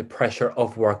I have the pressure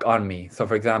of work on me. So,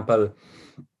 for example,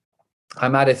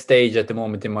 I'm at a stage at the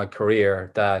moment in my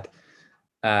career that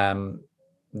um,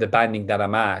 the banding that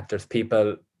I'm at, there's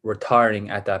people retiring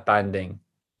at that banding,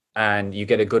 and you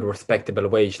get a good respectable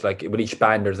wage. Like with each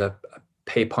band, there's a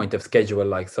pay point of schedule.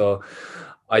 Like so,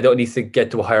 I don't need to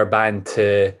get to a higher band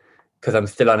to because I'm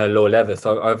still on a low level.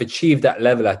 So I've achieved that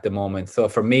level at the moment. So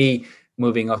for me,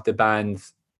 moving up the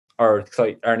bands or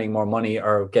sorry, earning more money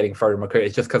or getting further in my career,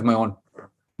 it's just because my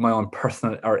own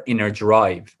personal or inner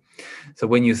drive. So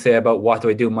when you say about what do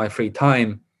I do in my free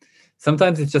time,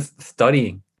 sometimes it's just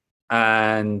studying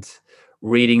and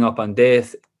reading up on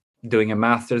this, doing a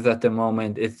master's at the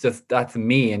moment. It's just that's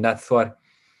me, and that's what.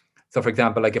 So, for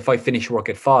example, like if I finish work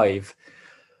at 5,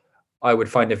 I would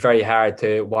find it very hard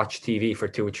to watch TV for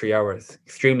 2 or 3 hours.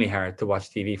 Extremely hard to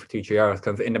watch TV for 2 3 hours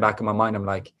because in the back of my mind, I'm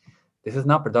like, this is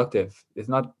not productive. It's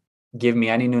not giving me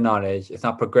any new knowledge. It's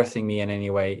not progressing me in any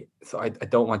way. So I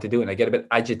don't want to do it. And I get a bit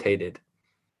agitated.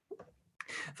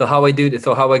 So how I do this,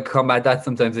 so how I combat that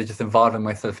sometimes is just involving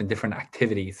myself in different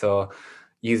activities. So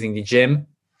using the gym,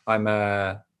 I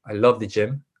love the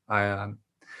gym.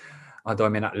 Although I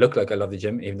may not look like I love the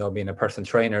gym, even though being a personal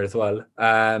trainer as well.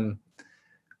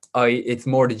 It's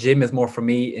more the gym is more for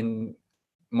me in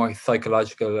my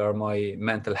psychological or my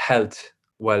mental health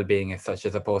well-being as such,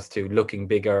 as opposed to looking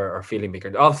bigger or feeling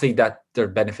bigger. Obviously, that there are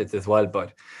benefits as well,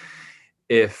 but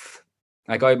if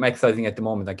like I'm exercising at the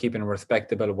moment, I'm keeping a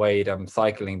respectable weight, I'm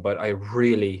cycling, but I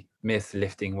really miss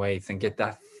lifting weights and get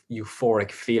that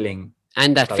euphoric feeling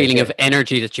And that that I feeling of get.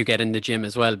 energy that you get in the gym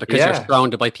as well, because you're Yeah.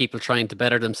 surrounded by people trying to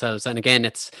better themselves. And again,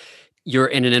 you're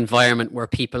in an environment where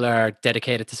people are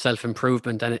dedicated to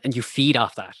self-improvement, and you feed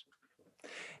off that.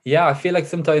 Yeah, I feel like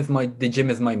sometimes the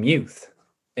gym is my muse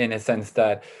in a sense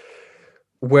that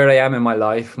where I am in my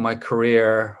life, my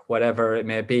career, whatever it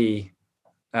may be,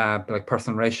 like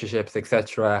personal relationships,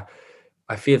 etc.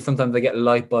 I feel sometimes I get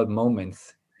light bulb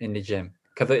moments in the gym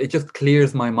because it just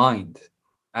clears my mind.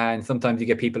 And sometimes you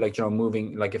get people like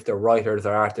moving, like if they're writers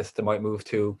or artists, they might move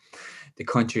to the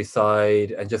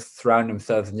countryside and just surround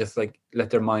themselves and just like let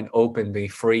their mind open, be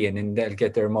free, and then they'll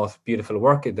get their most beautiful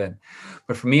work then.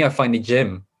 But for me, I find the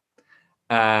gym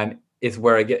is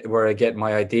where I get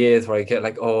my ideas, where I get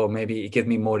like, oh, maybe it gives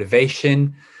me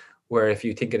motivation. Where if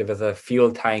you think of it as a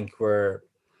fuel tank, where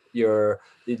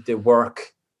the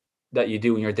work that you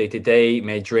do in your day to day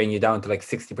may drain you down to like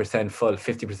 60% full,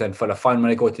 50% full. I find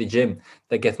when I go to the gym,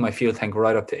 that gets my fuel tank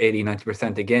right up to 80,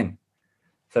 90% again.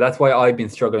 So that's why I've been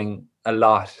struggling a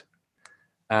lot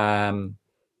without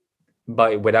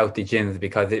the gyms,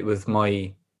 because it was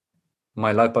my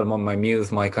light bulb, my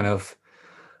muse, my kind of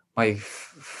my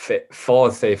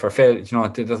fall safe or fail.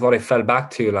 That's what I fell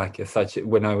back to, like as such,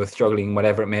 when I was struggling,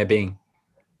 whatever it may be.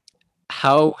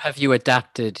 How have you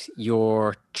adapted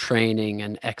your training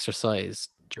and exercise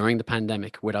during the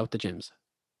pandemic without the gyms?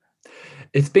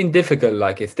 It's been difficult.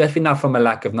 Like, it's definitely not from a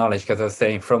lack of knowledge, because I was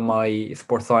saying, from my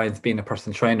sports science, being a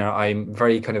personal trainer, I'm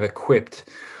very kind of equipped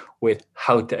with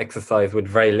how to exercise with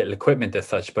very little equipment as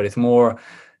such. But it's more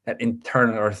that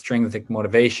internal or extrinsic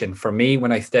motivation for me.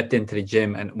 When I stepped into the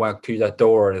gym and walked through that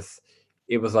doors,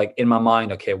 it was like in my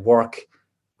mind, okay, work,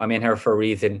 I'm in here for a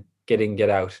reason, get in, get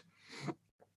out.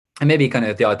 And maybe kind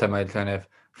of at the odd time I'd kind of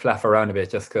flaff around a bit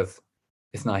just because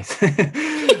it's nice.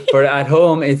 But at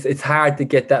home, it's hard to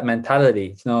get that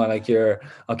mentality. Like, you're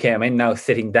okay, I'm in now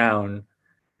sitting down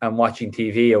and watching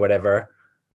TV or whatever,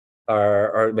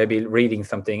 or maybe reading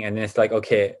something, and then it's like,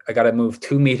 okay, I got to move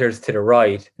 2 meters to the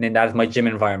right, and then that's my gym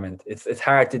environment. It's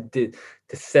hard to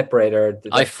separate, or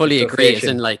I fully agree. As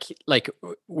in, dissociation. like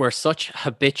we're such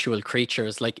habitual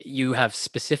creatures. Like, you have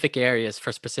specific areas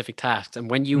for specific tasks, and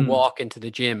when you walk into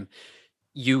the gym,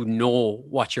 you know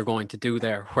what you're going to do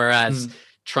there. Whereas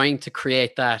trying to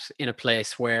create that in a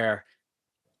place where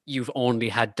you've only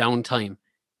had downtime,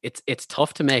 it's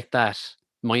tough to make that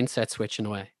mindset switch in a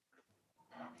way.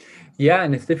 Yeah,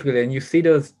 and it's difficult, and you see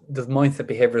those mindset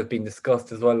behaviors being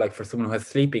discussed as well. Like, for someone who has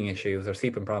sleeping issues or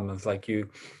sleeping problems, like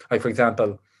for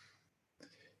example,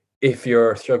 if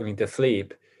you're struggling to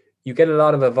sleep, you get a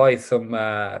lot of advice from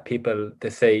people to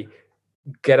say,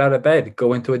 get out of bed,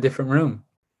 go into a different room,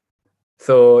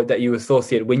 so that you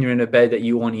associate when you're in a bed that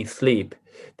you only sleep,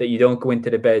 that you don't go into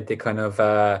the bed to kind of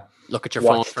look at your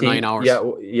phone for 9 hours.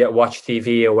 Watch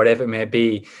TV or whatever it may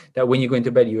be. That when you go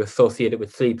into bed, you associate it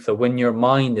with sleep. So when your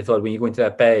mind as well, when you go into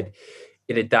that bed,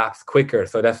 it adapts quicker.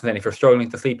 So that's the thing. If you're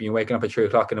struggling to sleep and you're waking up at 3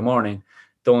 o'clock in the morning,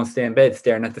 don't stay in bed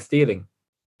staring at the ceiling.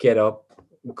 Get up,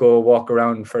 go walk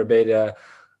around for a bit,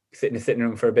 sit in the sitting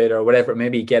room for a bit, or whatever it may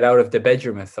be. Get out of the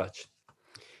bedroom as such.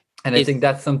 And I think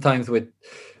that sometimes with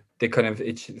the kind of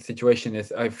situation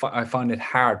is, I found it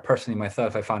hard personally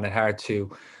myself. I found it hard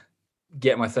to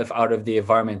get myself out of the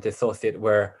environment associated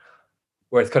where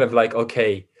it's kind of like,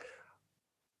 okay,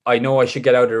 I know I should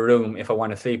get out of the room if I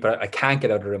want to sleep, but I can't get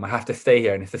out of the room. I have to stay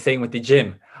here. And it's the same with the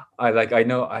gym. I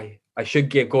know I should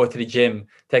go to the gym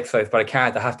to exercise, but I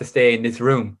can't. I have to stay in this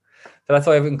room. So that's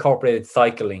why I've incorporated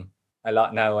cycling a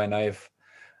lot now. And I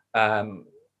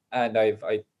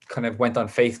kind of went on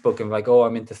Facebook and like, oh,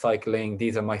 I'm into cycling.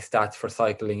 These are my stats for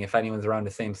cycling. If anyone's around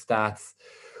the same stats,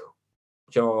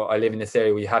 I live in this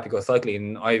area where you have to go cycling.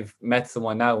 And I've met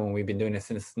someone now, and we've been doing it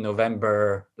since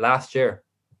November last year.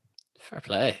 Fair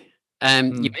play.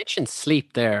 You mentioned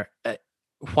sleep there.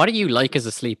 What are you like as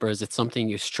a sleeper? Is it something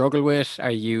you struggle with? Are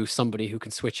you somebody who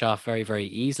can switch off very, very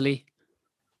easily?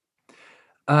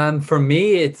 For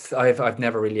me, I've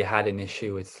never really had an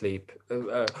issue with sleep.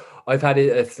 I've had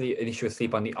an issue with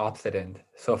sleep on the opposite end.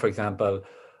 So, for example,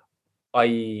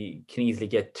 I can easily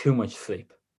get too much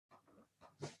sleep.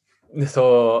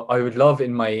 So I would love,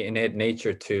 in my innate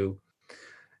nature, to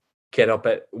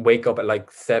wake up at like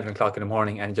 7 o'clock in the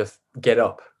morning and just get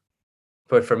up.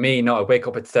 But for me, no, I wake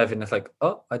up at 7. It's like,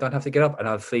 oh, I don't have to get up, and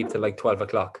I'll sleep till like 12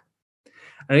 o'clock.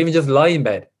 And I even just lie in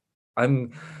bed.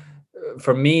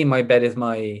 For me, my bed is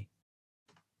my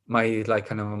like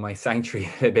kind of my sanctuary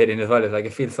a bit in as well. It's like,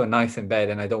 it feels so nice in bed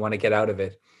and I don't want to get out of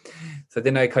it. So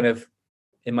then I kind of,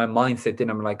 in my mindset, then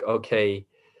I'm like, okay,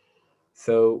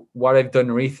 so what I've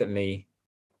done recently,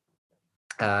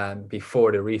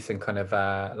 before the recent kind of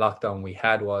lockdown we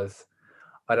had, was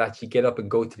I'd actually get up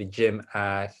and go to the gym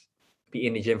be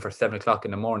in the gym for 7 o'clock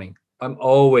in the morning. I'm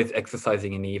always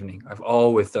exercising in the evening. I've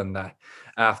always done that.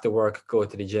 After work, go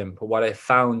to the gym. But what I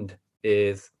found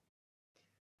is,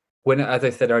 as I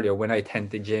said earlier, when I attend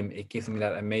the gym, it gives me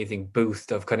that amazing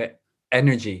boost of kind of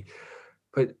energy.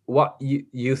 But what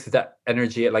uses that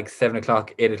energy at like 7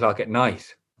 o'clock, 8 o'clock at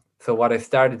night? So what I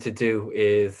started to do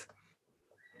is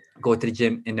go to the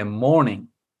gym in the morning.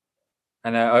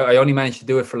 And I only managed to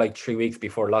do it for like 3 weeks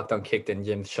before lockdown kicked and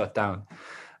gyms shut down.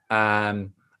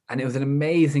 And it was an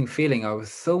amazing feeling. I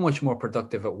was so much more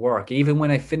productive at work. Even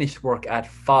when I finished work at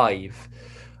 5,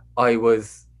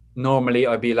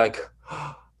 I'd be like,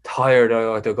 tired,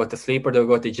 or do I go to sleep, or do I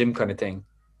go to the gym, kind of thing.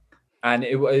 And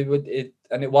it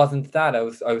wasn't that. I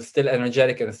was still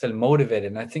energetic and still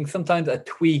motivated. And I think sometimes a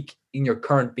tweak in your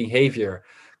current behavior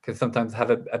can sometimes have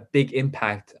a big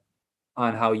impact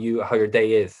on how your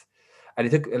day is. And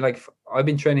it took like I've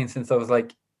been training since I was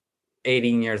like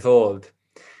 18 years old,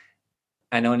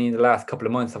 and only in the last couple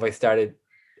of months have I started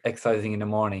exercising in the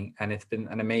morning, and it's been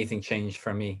an amazing change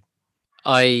for me.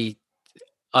 I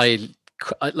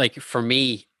like, for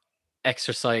me,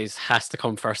 exercise has to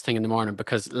come first thing in the morning,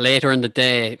 because later in the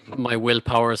day my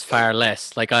willpower is far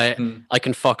less. Like, I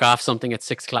can fuck off something at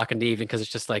 6 o'clock in the evening because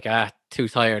it's just like, too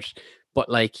tired. But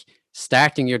like,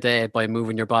 starting your day by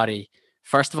moving your body,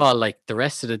 first of all, like, the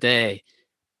rest of the day,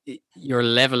 your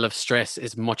level of stress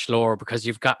is much lower because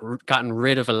you've gotten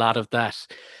rid of a lot of that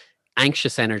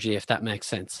anxious energy, if that makes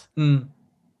sense.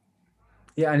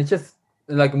 Yeah, and it's just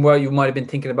like what you might have been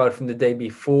thinking about from the day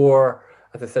before.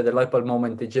 As I said, the light bulb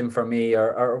moment, the gym for me,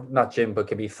 or not gym, but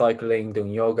could be cycling,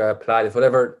 doing yoga, Pilates,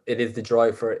 whatever it is, the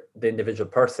drive for the individual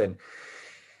person.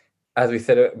 As we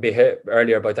said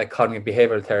earlier about that cognitive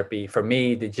behavioral therapy, for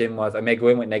me, the gym was, I may go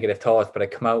in with negative thoughts, but I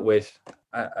come out with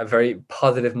a very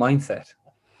positive mindset.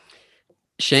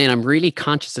 Shane, I'm really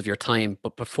conscious of your time,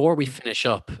 but before we finish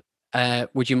up,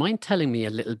 would you mind telling me a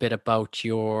little bit about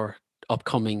your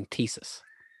upcoming thesis?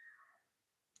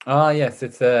 Yes,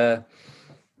 it's a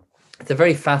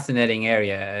very fascinating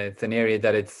area. It's an area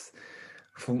that it's,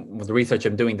 from the research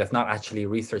I'm doing, that's not actually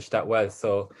researched that well.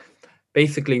 So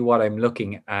basically what I'm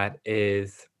looking at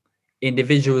is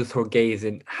individuals who engage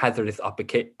in hazardous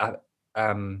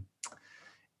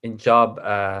in job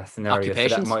scenarios. So that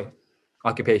Occupations? might,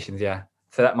 occupations, yeah.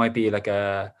 So that might be like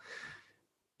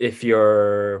if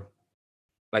you're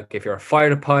if you're a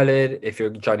fighter pilot, if you're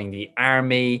joining the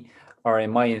army, or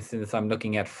in my instance, I'm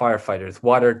looking at firefighters.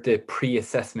 What are the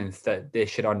pre-assessments that they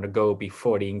should undergo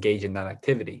before they engage in that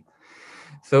activity?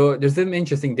 So there's some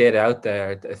interesting data out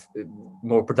there, that's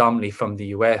more predominantly from the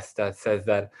US, that says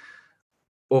that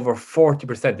over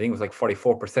 40%, I think it was like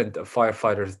 44% of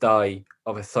firefighters die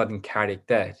of a sudden cardiac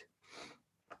death.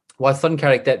 What sudden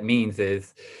cardiac death means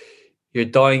is you're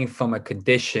dying from a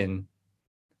condition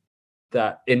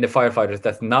that in the firefighters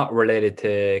that's not related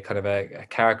to kind of a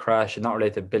car crash, not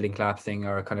related to building collapsing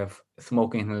or kind of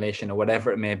smoking inhalation or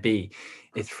whatever it may be.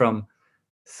 It's from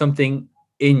something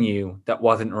in you that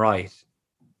wasn't right.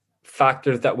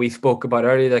 Factors that we spoke about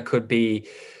earlier that could be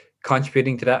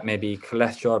contributing to that, maybe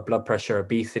cholesterol, blood pressure,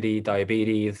 obesity,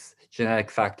 diabetes, genetic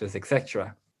factors,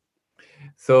 etc.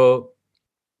 So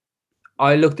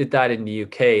I looked at that in the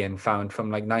UK and found from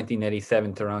like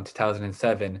 1987 to around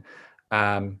 2007,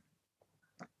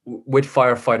 with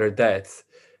firefighter deaths,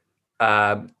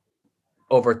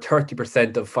 over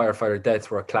 30% of firefighter deaths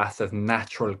were classed as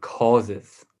natural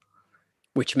causes.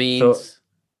 Which So, means?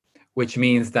 which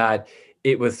means that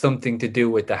it was something to do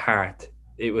with the heart.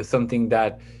 It was something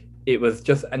that it was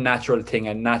just a natural thing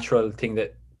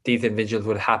that these individuals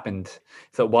would have happened.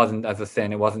 So it wasn't, as I was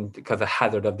saying, it wasn't because of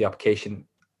hazard of the application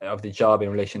of the job in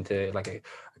relation to like a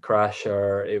crash,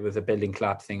 or it was a building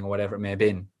collapsing or whatever it may have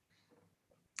been.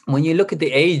 When you look at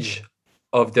the age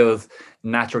of those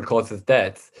natural causes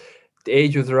deaths, the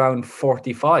age was around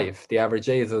 45, the average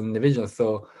age of an individual.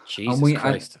 So, Jesus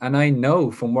Christ. and I know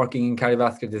from working in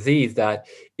cardiovascular disease that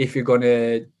if you're going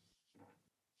to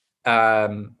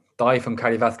die from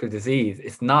cardiovascular disease,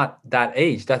 it's not that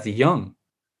age, that's young.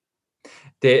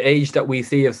 The age that we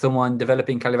see of someone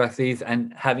developing cardiovascular disease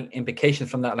and having implications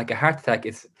from that, like a heart attack,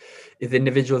 is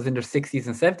individuals in their 60s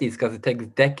and 70s, because it takes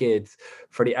decades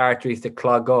for the arteries to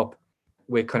clog up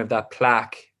with kind of that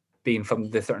plaque being from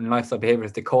the certain lifestyle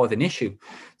behaviors to cause an issue.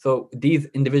 So these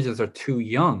individuals are too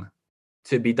young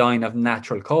to be dying of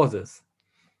natural causes.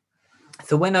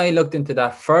 So when I looked into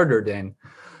that further, then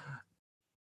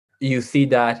you see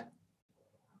that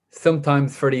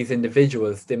sometimes for these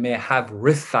individuals, they may have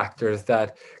risk factors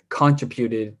that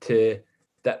contributed to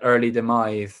that early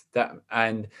demise, that,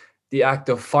 and the act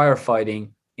of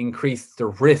firefighting increased the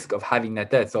risk of having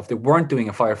that death. So if they weren't doing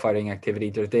a firefighting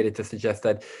activity, there's data to suggest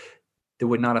that they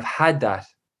would not have had that,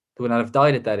 they would not have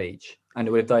died at that age, and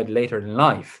they would have died later in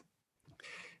life.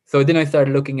 So then I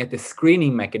started looking at the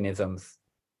screening mechanisms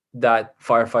that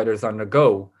firefighters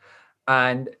undergo,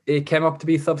 and it came up to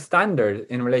be substandard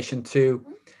in relation to,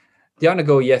 they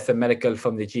undergo, yes, a medical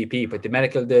from the GP, but the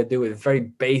medical they do is very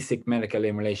basic medical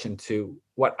in relation to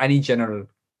what any general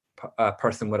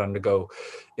person would undergo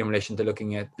in relation to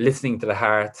looking at listening to the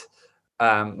heart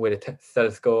with a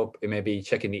stethoscope. It may be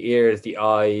checking the ears, the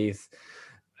eyes,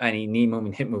 any knee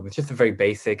movement, hip movement, just a very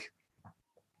basic.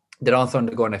 They're also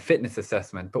undergoing a fitness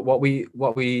assessment. But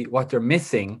what they're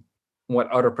missing, what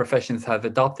other professions have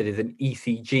adopted, is an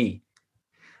ECG,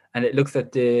 and it looks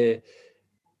at the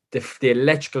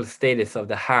electrical status of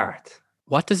the heart.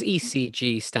 What does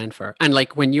ECG stand for? And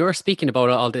like when you're speaking about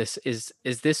all this, is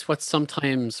this what's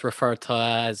sometimes referred to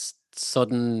as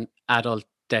sudden adult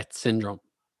death syndrome?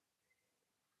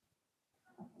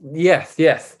 Yes.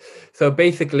 So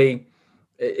basically,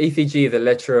 ECG is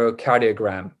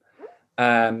electrocardiogram.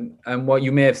 And what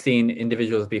you may have seen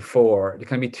individuals before, there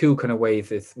can be two kind of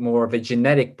ways. It's more of a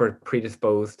genetic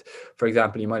predisposed. For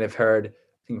example, you might have heard, I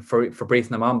think for Fabrice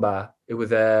Namamba, it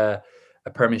was a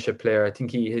Premiership player. I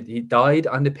think he died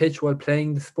on the pitch while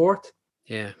playing the sport.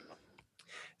 Yeah.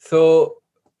 So,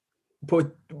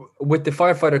 but with the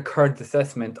firefighter current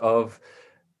assessment of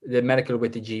the medical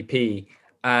with the GP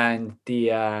and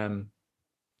the and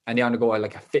they undergo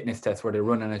like a fitness test where they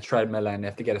run on a treadmill and they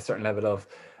have to get a certain level of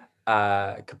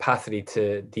capacity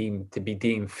to be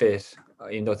deemed fit,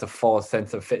 even though it's a false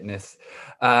sense of fitness.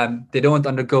 They don't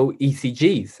undergo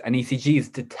ECGs, and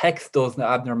ECGs detects those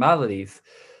abnormalities.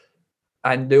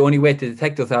 And the only way to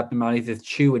detect those abnormalities is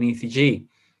through an ECG.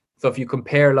 So if you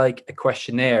compare like a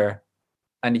questionnaire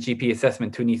and a GP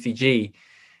assessment to an ECG,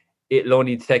 it'll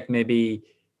only detect maybe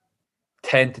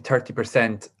 10 to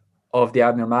 30% of the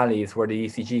abnormalities, where the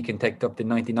ECG can detect up to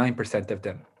 99% of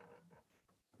them.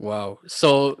 Wow.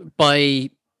 So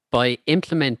by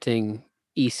implementing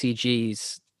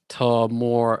ECGs to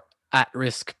more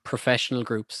at-risk professional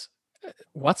groups,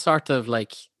 what sort of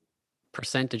like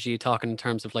percentage are you talking in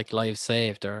terms of like lives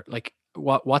saved, or like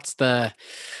what's the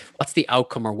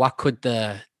outcome, or what could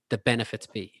the benefits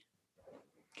be?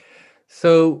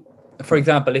 So, for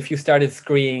example, if you started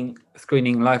screening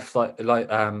firefighters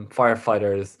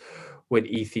with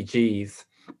ECGs,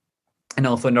 and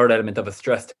also another element of a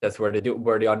stress test where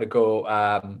they undergo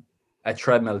a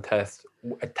treadmill test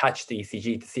attached to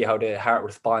ECG to see how the heart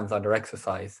responds under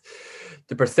exercise,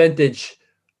 the percentage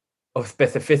of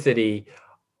specificity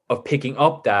of picking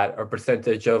up that, or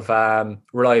percentage of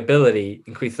reliability,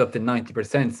 increases up to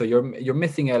 90%. So you're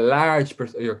missing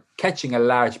you're catching a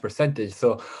large percentage.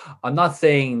 So I'm not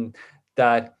saying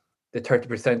that the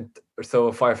 30% or so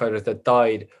of firefighters that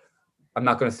died, I'm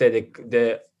not going to say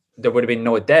that there would have been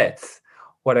no deaths.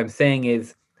 What I'm saying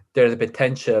is there's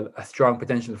a strong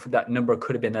potential for that number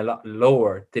could have been a lot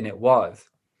lower than it was.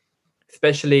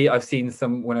 Especially, I've seen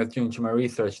some, when I was doing my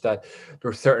research, that there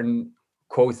were certain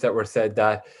quotes that were said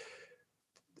that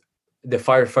the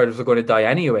firefighters were going to die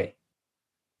anyway.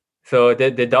 So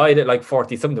they died at like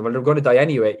 40 something. Well, they're going to die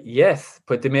anyway. Yes,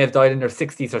 but they may have died in their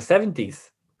 60s or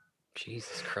 70s.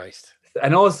 Jesus Christ.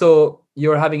 And also,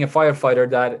 you're having a firefighter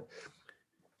that,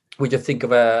 we just think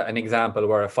of an example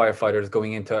where a firefighter is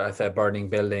going into a burning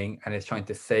building and is trying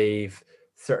to save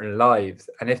certain lives.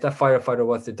 And if that firefighter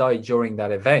was to die during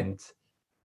that event,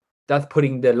 that's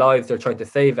putting the lives they're trying to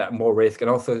save at more risk, and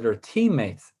also their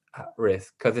teammates at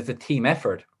risk, because it's a team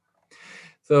effort.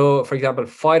 So, for example,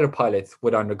 fighter pilots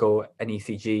would undergo an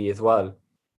ECG as well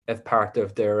as part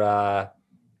of their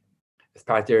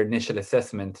initial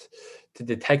assessment to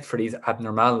detect for these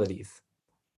abnormalities,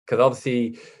 because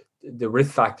obviously the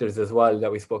risk factors as well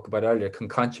that we spoke about earlier can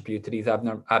contribute to these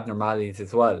abnormalities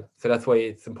as well. So that's why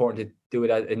it's important to do it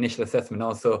at initial assessment,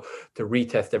 also to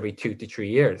retest every 2 to 3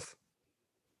 years.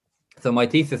 So my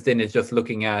thesis then is just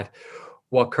looking at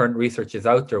what current research is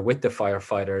out there with the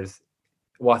firefighters,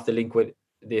 what's the link with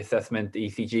the assessment, the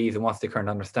ECGs, and what's the current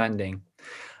understanding.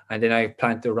 And then I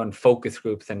plan to run focus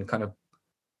groups and kind of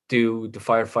do the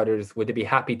firefighters, would they be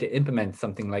happy to implement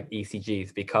something like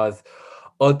ECGs? Because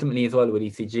ultimately as well with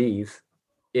ECGs,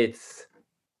 it's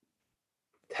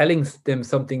telling them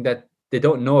something that they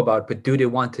don't know about, but do they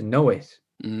want to know it?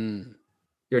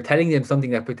 You're telling them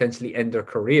something that potentially end their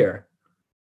career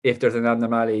if there's an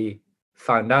abnormality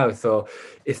found out. So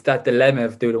it's that dilemma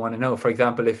of, do they want to know? For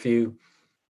example,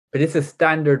 but it's a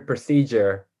standard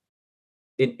procedure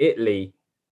in Italy.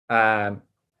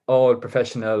 All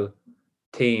professional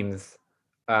teams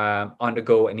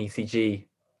undergo an ECG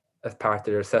as part of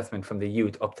their assessment from the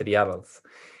youth up to the adults.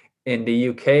 In the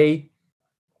UK,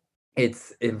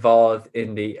 it's involved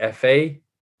in the FA,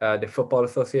 the Football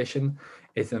Association.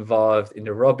 It's involved in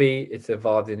the rugby. It's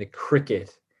involved in the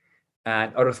cricket,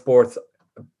 and other sports.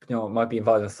 Might be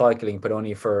involved in cycling, but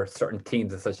only for certain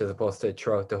teams and such, as opposed to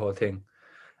throughout the whole thing.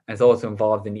 And it's also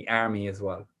involved in the army as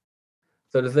well.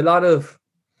 So there's a lot of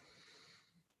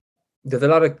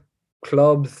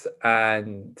clubs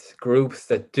and groups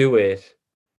that do it,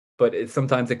 but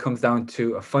sometimes it comes down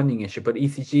to a funding issue. But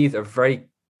ECGs are very,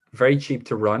 very cheap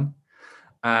to run,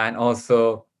 and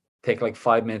also take like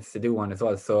 5 minutes to do one as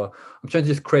well. So I'm trying to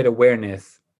just create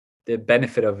awareness, the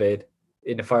benefit of it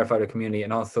in the firefighter community,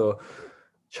 and also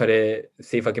try to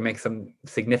see if I can make some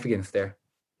significance there.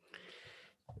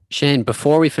 Shane,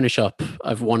 before we finish up, I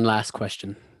have one last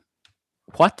question.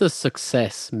 What does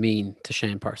success mean to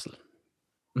Shane Purcell?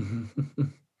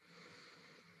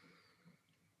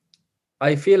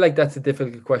 I feel like that's a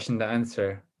difficult question to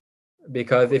answer,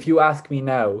 because if you ask me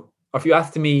now, or if you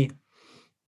asked me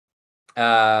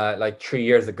like 3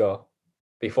 years ago,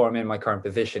 before I'm in my current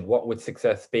position, what would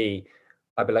success be?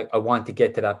 I'd be like, I want to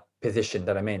get to that position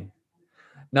that I'm in.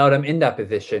 Now that I'm in that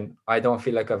position, I don't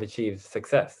feel like I've achieved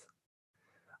success.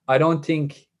 I don't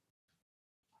think,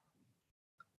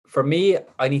 for me,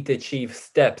 I need to achieve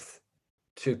steps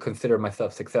to consider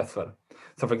myself successful.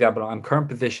 So, for example, I'm current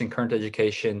position, current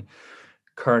education,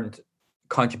 current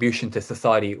contribution to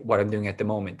society, what I'm doing at the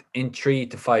moment. In 3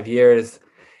 to 5 years,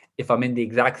 if I'm in the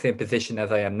exact same position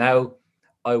as I am now,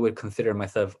 I would consider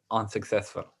myself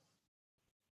unsuccessful.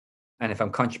 And if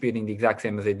I'm contributing the exact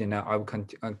same as I do now, I would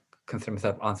consider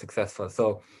myself unsuccessful.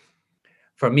 So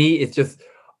for me, it's just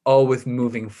always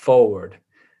moving forward.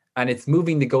 And it's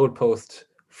moving the goalpost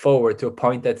forward to a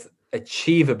point that's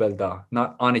achievable, though,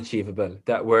 not unachievable.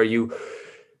 That where you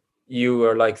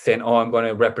are like saying, oh, I'm going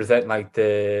to represent I'm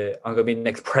going to be the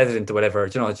next president or whatever.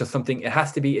 You know, it's just something, it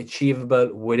has to be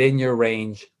achievable within your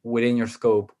range, within your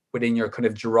scope, within your kind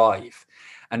of drive.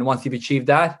 And once you've achieved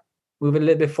that, move it a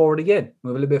little bit forward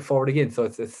again. So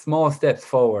it's small steps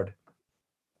forward.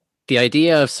 The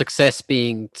idea of success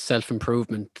being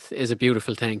self-improvement is a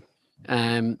beautiful thing.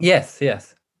 Yes.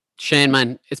 Shane,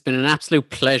 man, it's been an absolute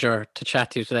pleasure to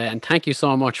chat to you today. And thank you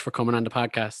so much for coming on the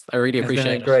podcast. I really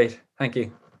appreciate it. Great. Thank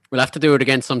you. We'll have to do it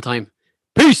again sometime.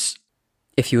 Peace!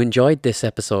 If you enjoyed this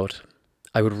episode,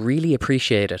 I would really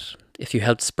appreciate it if you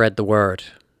helped spread the word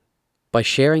by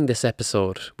sharing this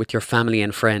episode with your family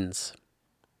and friends,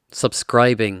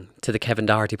 subscribing to the Kevin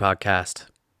Doherty podcast,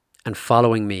 and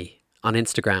following me on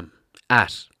Instagram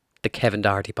at the Kevin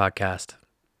Doherty podcast.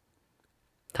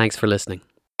 Thanks for listening.